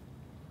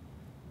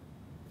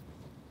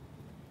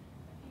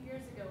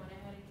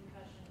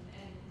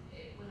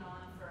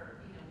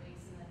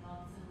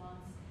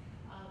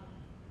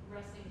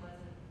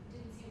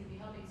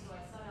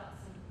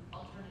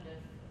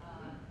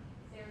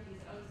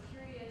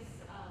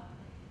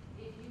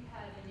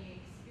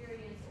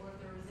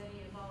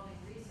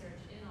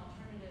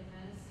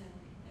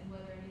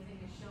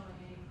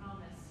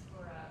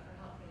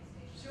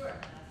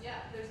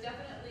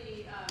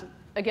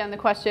 Again, the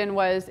question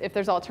was if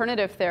there's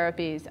alternative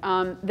therapies.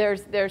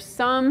 There's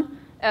some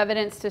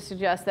evidence to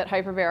suggest that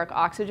hyperbaric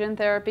oxygen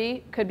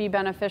therapy could be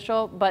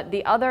beneficial, but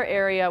the other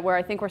area where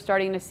I think we're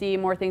starting to see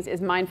more things is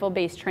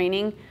mindful-based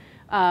training,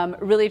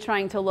 really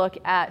trying to look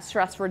at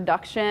stress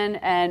reduction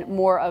and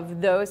more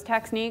of those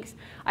techniques.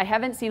 I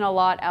haven't seen a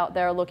lot out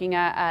there looking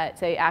at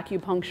say,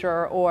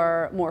 acupuncture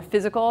or more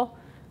physical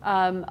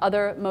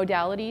other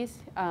modalities,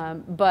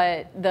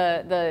 but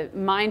the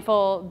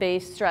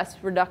mindful-based stress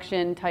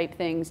reduction type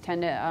things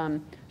tend to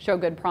show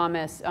good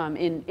promise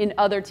in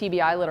other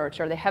TBI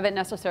literature. They haven't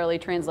necessarily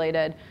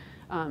translated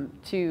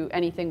to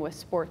anything with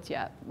sports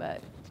yet,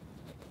 but.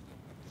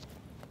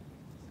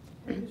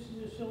 This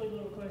is a silly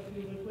little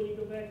question, but when you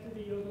go back to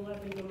the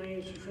overlapping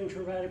domains between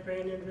traumatic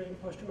brain injury and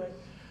post-traumatic,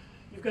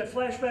 you've got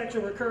flashbacks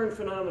and recurrent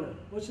phenomena.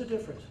 What's the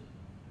difference?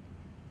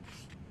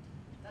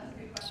 That's a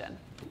good question.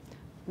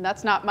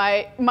 That's not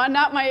my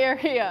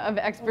area of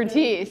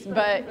expertise,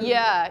 okay, but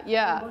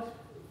yeah.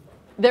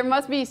 There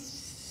must be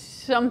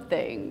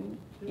something.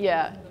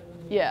 Yeah.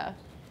 You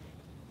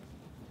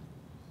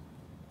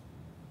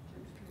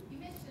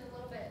mentioned a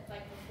little bit,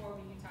 like before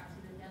when you talked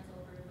to the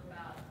dental group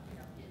about,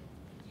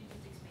 could you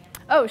just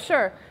expand? Oh,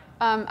 sure.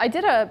 I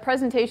did a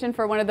presentation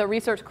for one of the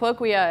research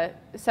colloquia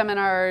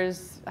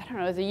seminars, I don't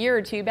know, it was a year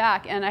or two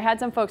back, and I had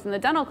some folks in the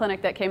dental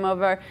clinic that came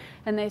over,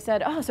 and they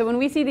said, oh, so when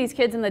we see these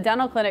kids in the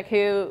dental clinic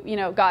who, you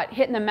know, got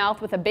hit in the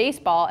mouth with a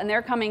baseball, and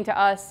they're coming to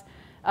us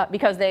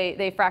because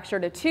they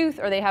fractured a tooth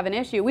or they have an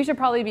issue, we should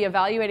probably be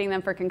evaluating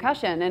them for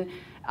concussion. And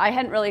I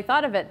hadn't really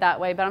thought of it that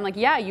way, but I'm like,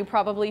 yeah, you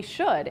probably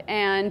should.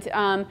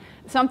 And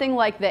something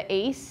like the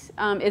ACE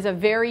is a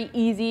very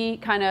easy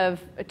kind of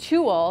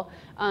tool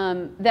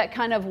that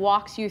kind of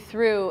walks you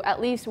through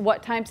at least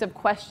what types of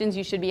questions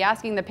you should be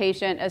asking the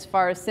patient as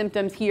far as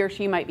symptoms he or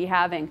she might be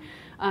having.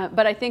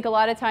 But I think a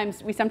lot of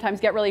times we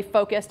sometimes get really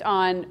focused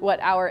on what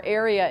our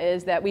area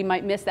is that we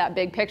might miss that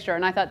big picture.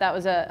 And I thought that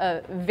was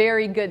a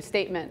very good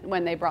statement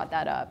when they brought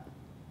that up.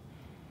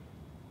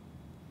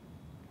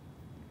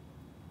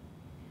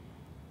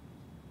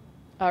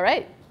 All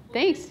right,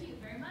 thanks.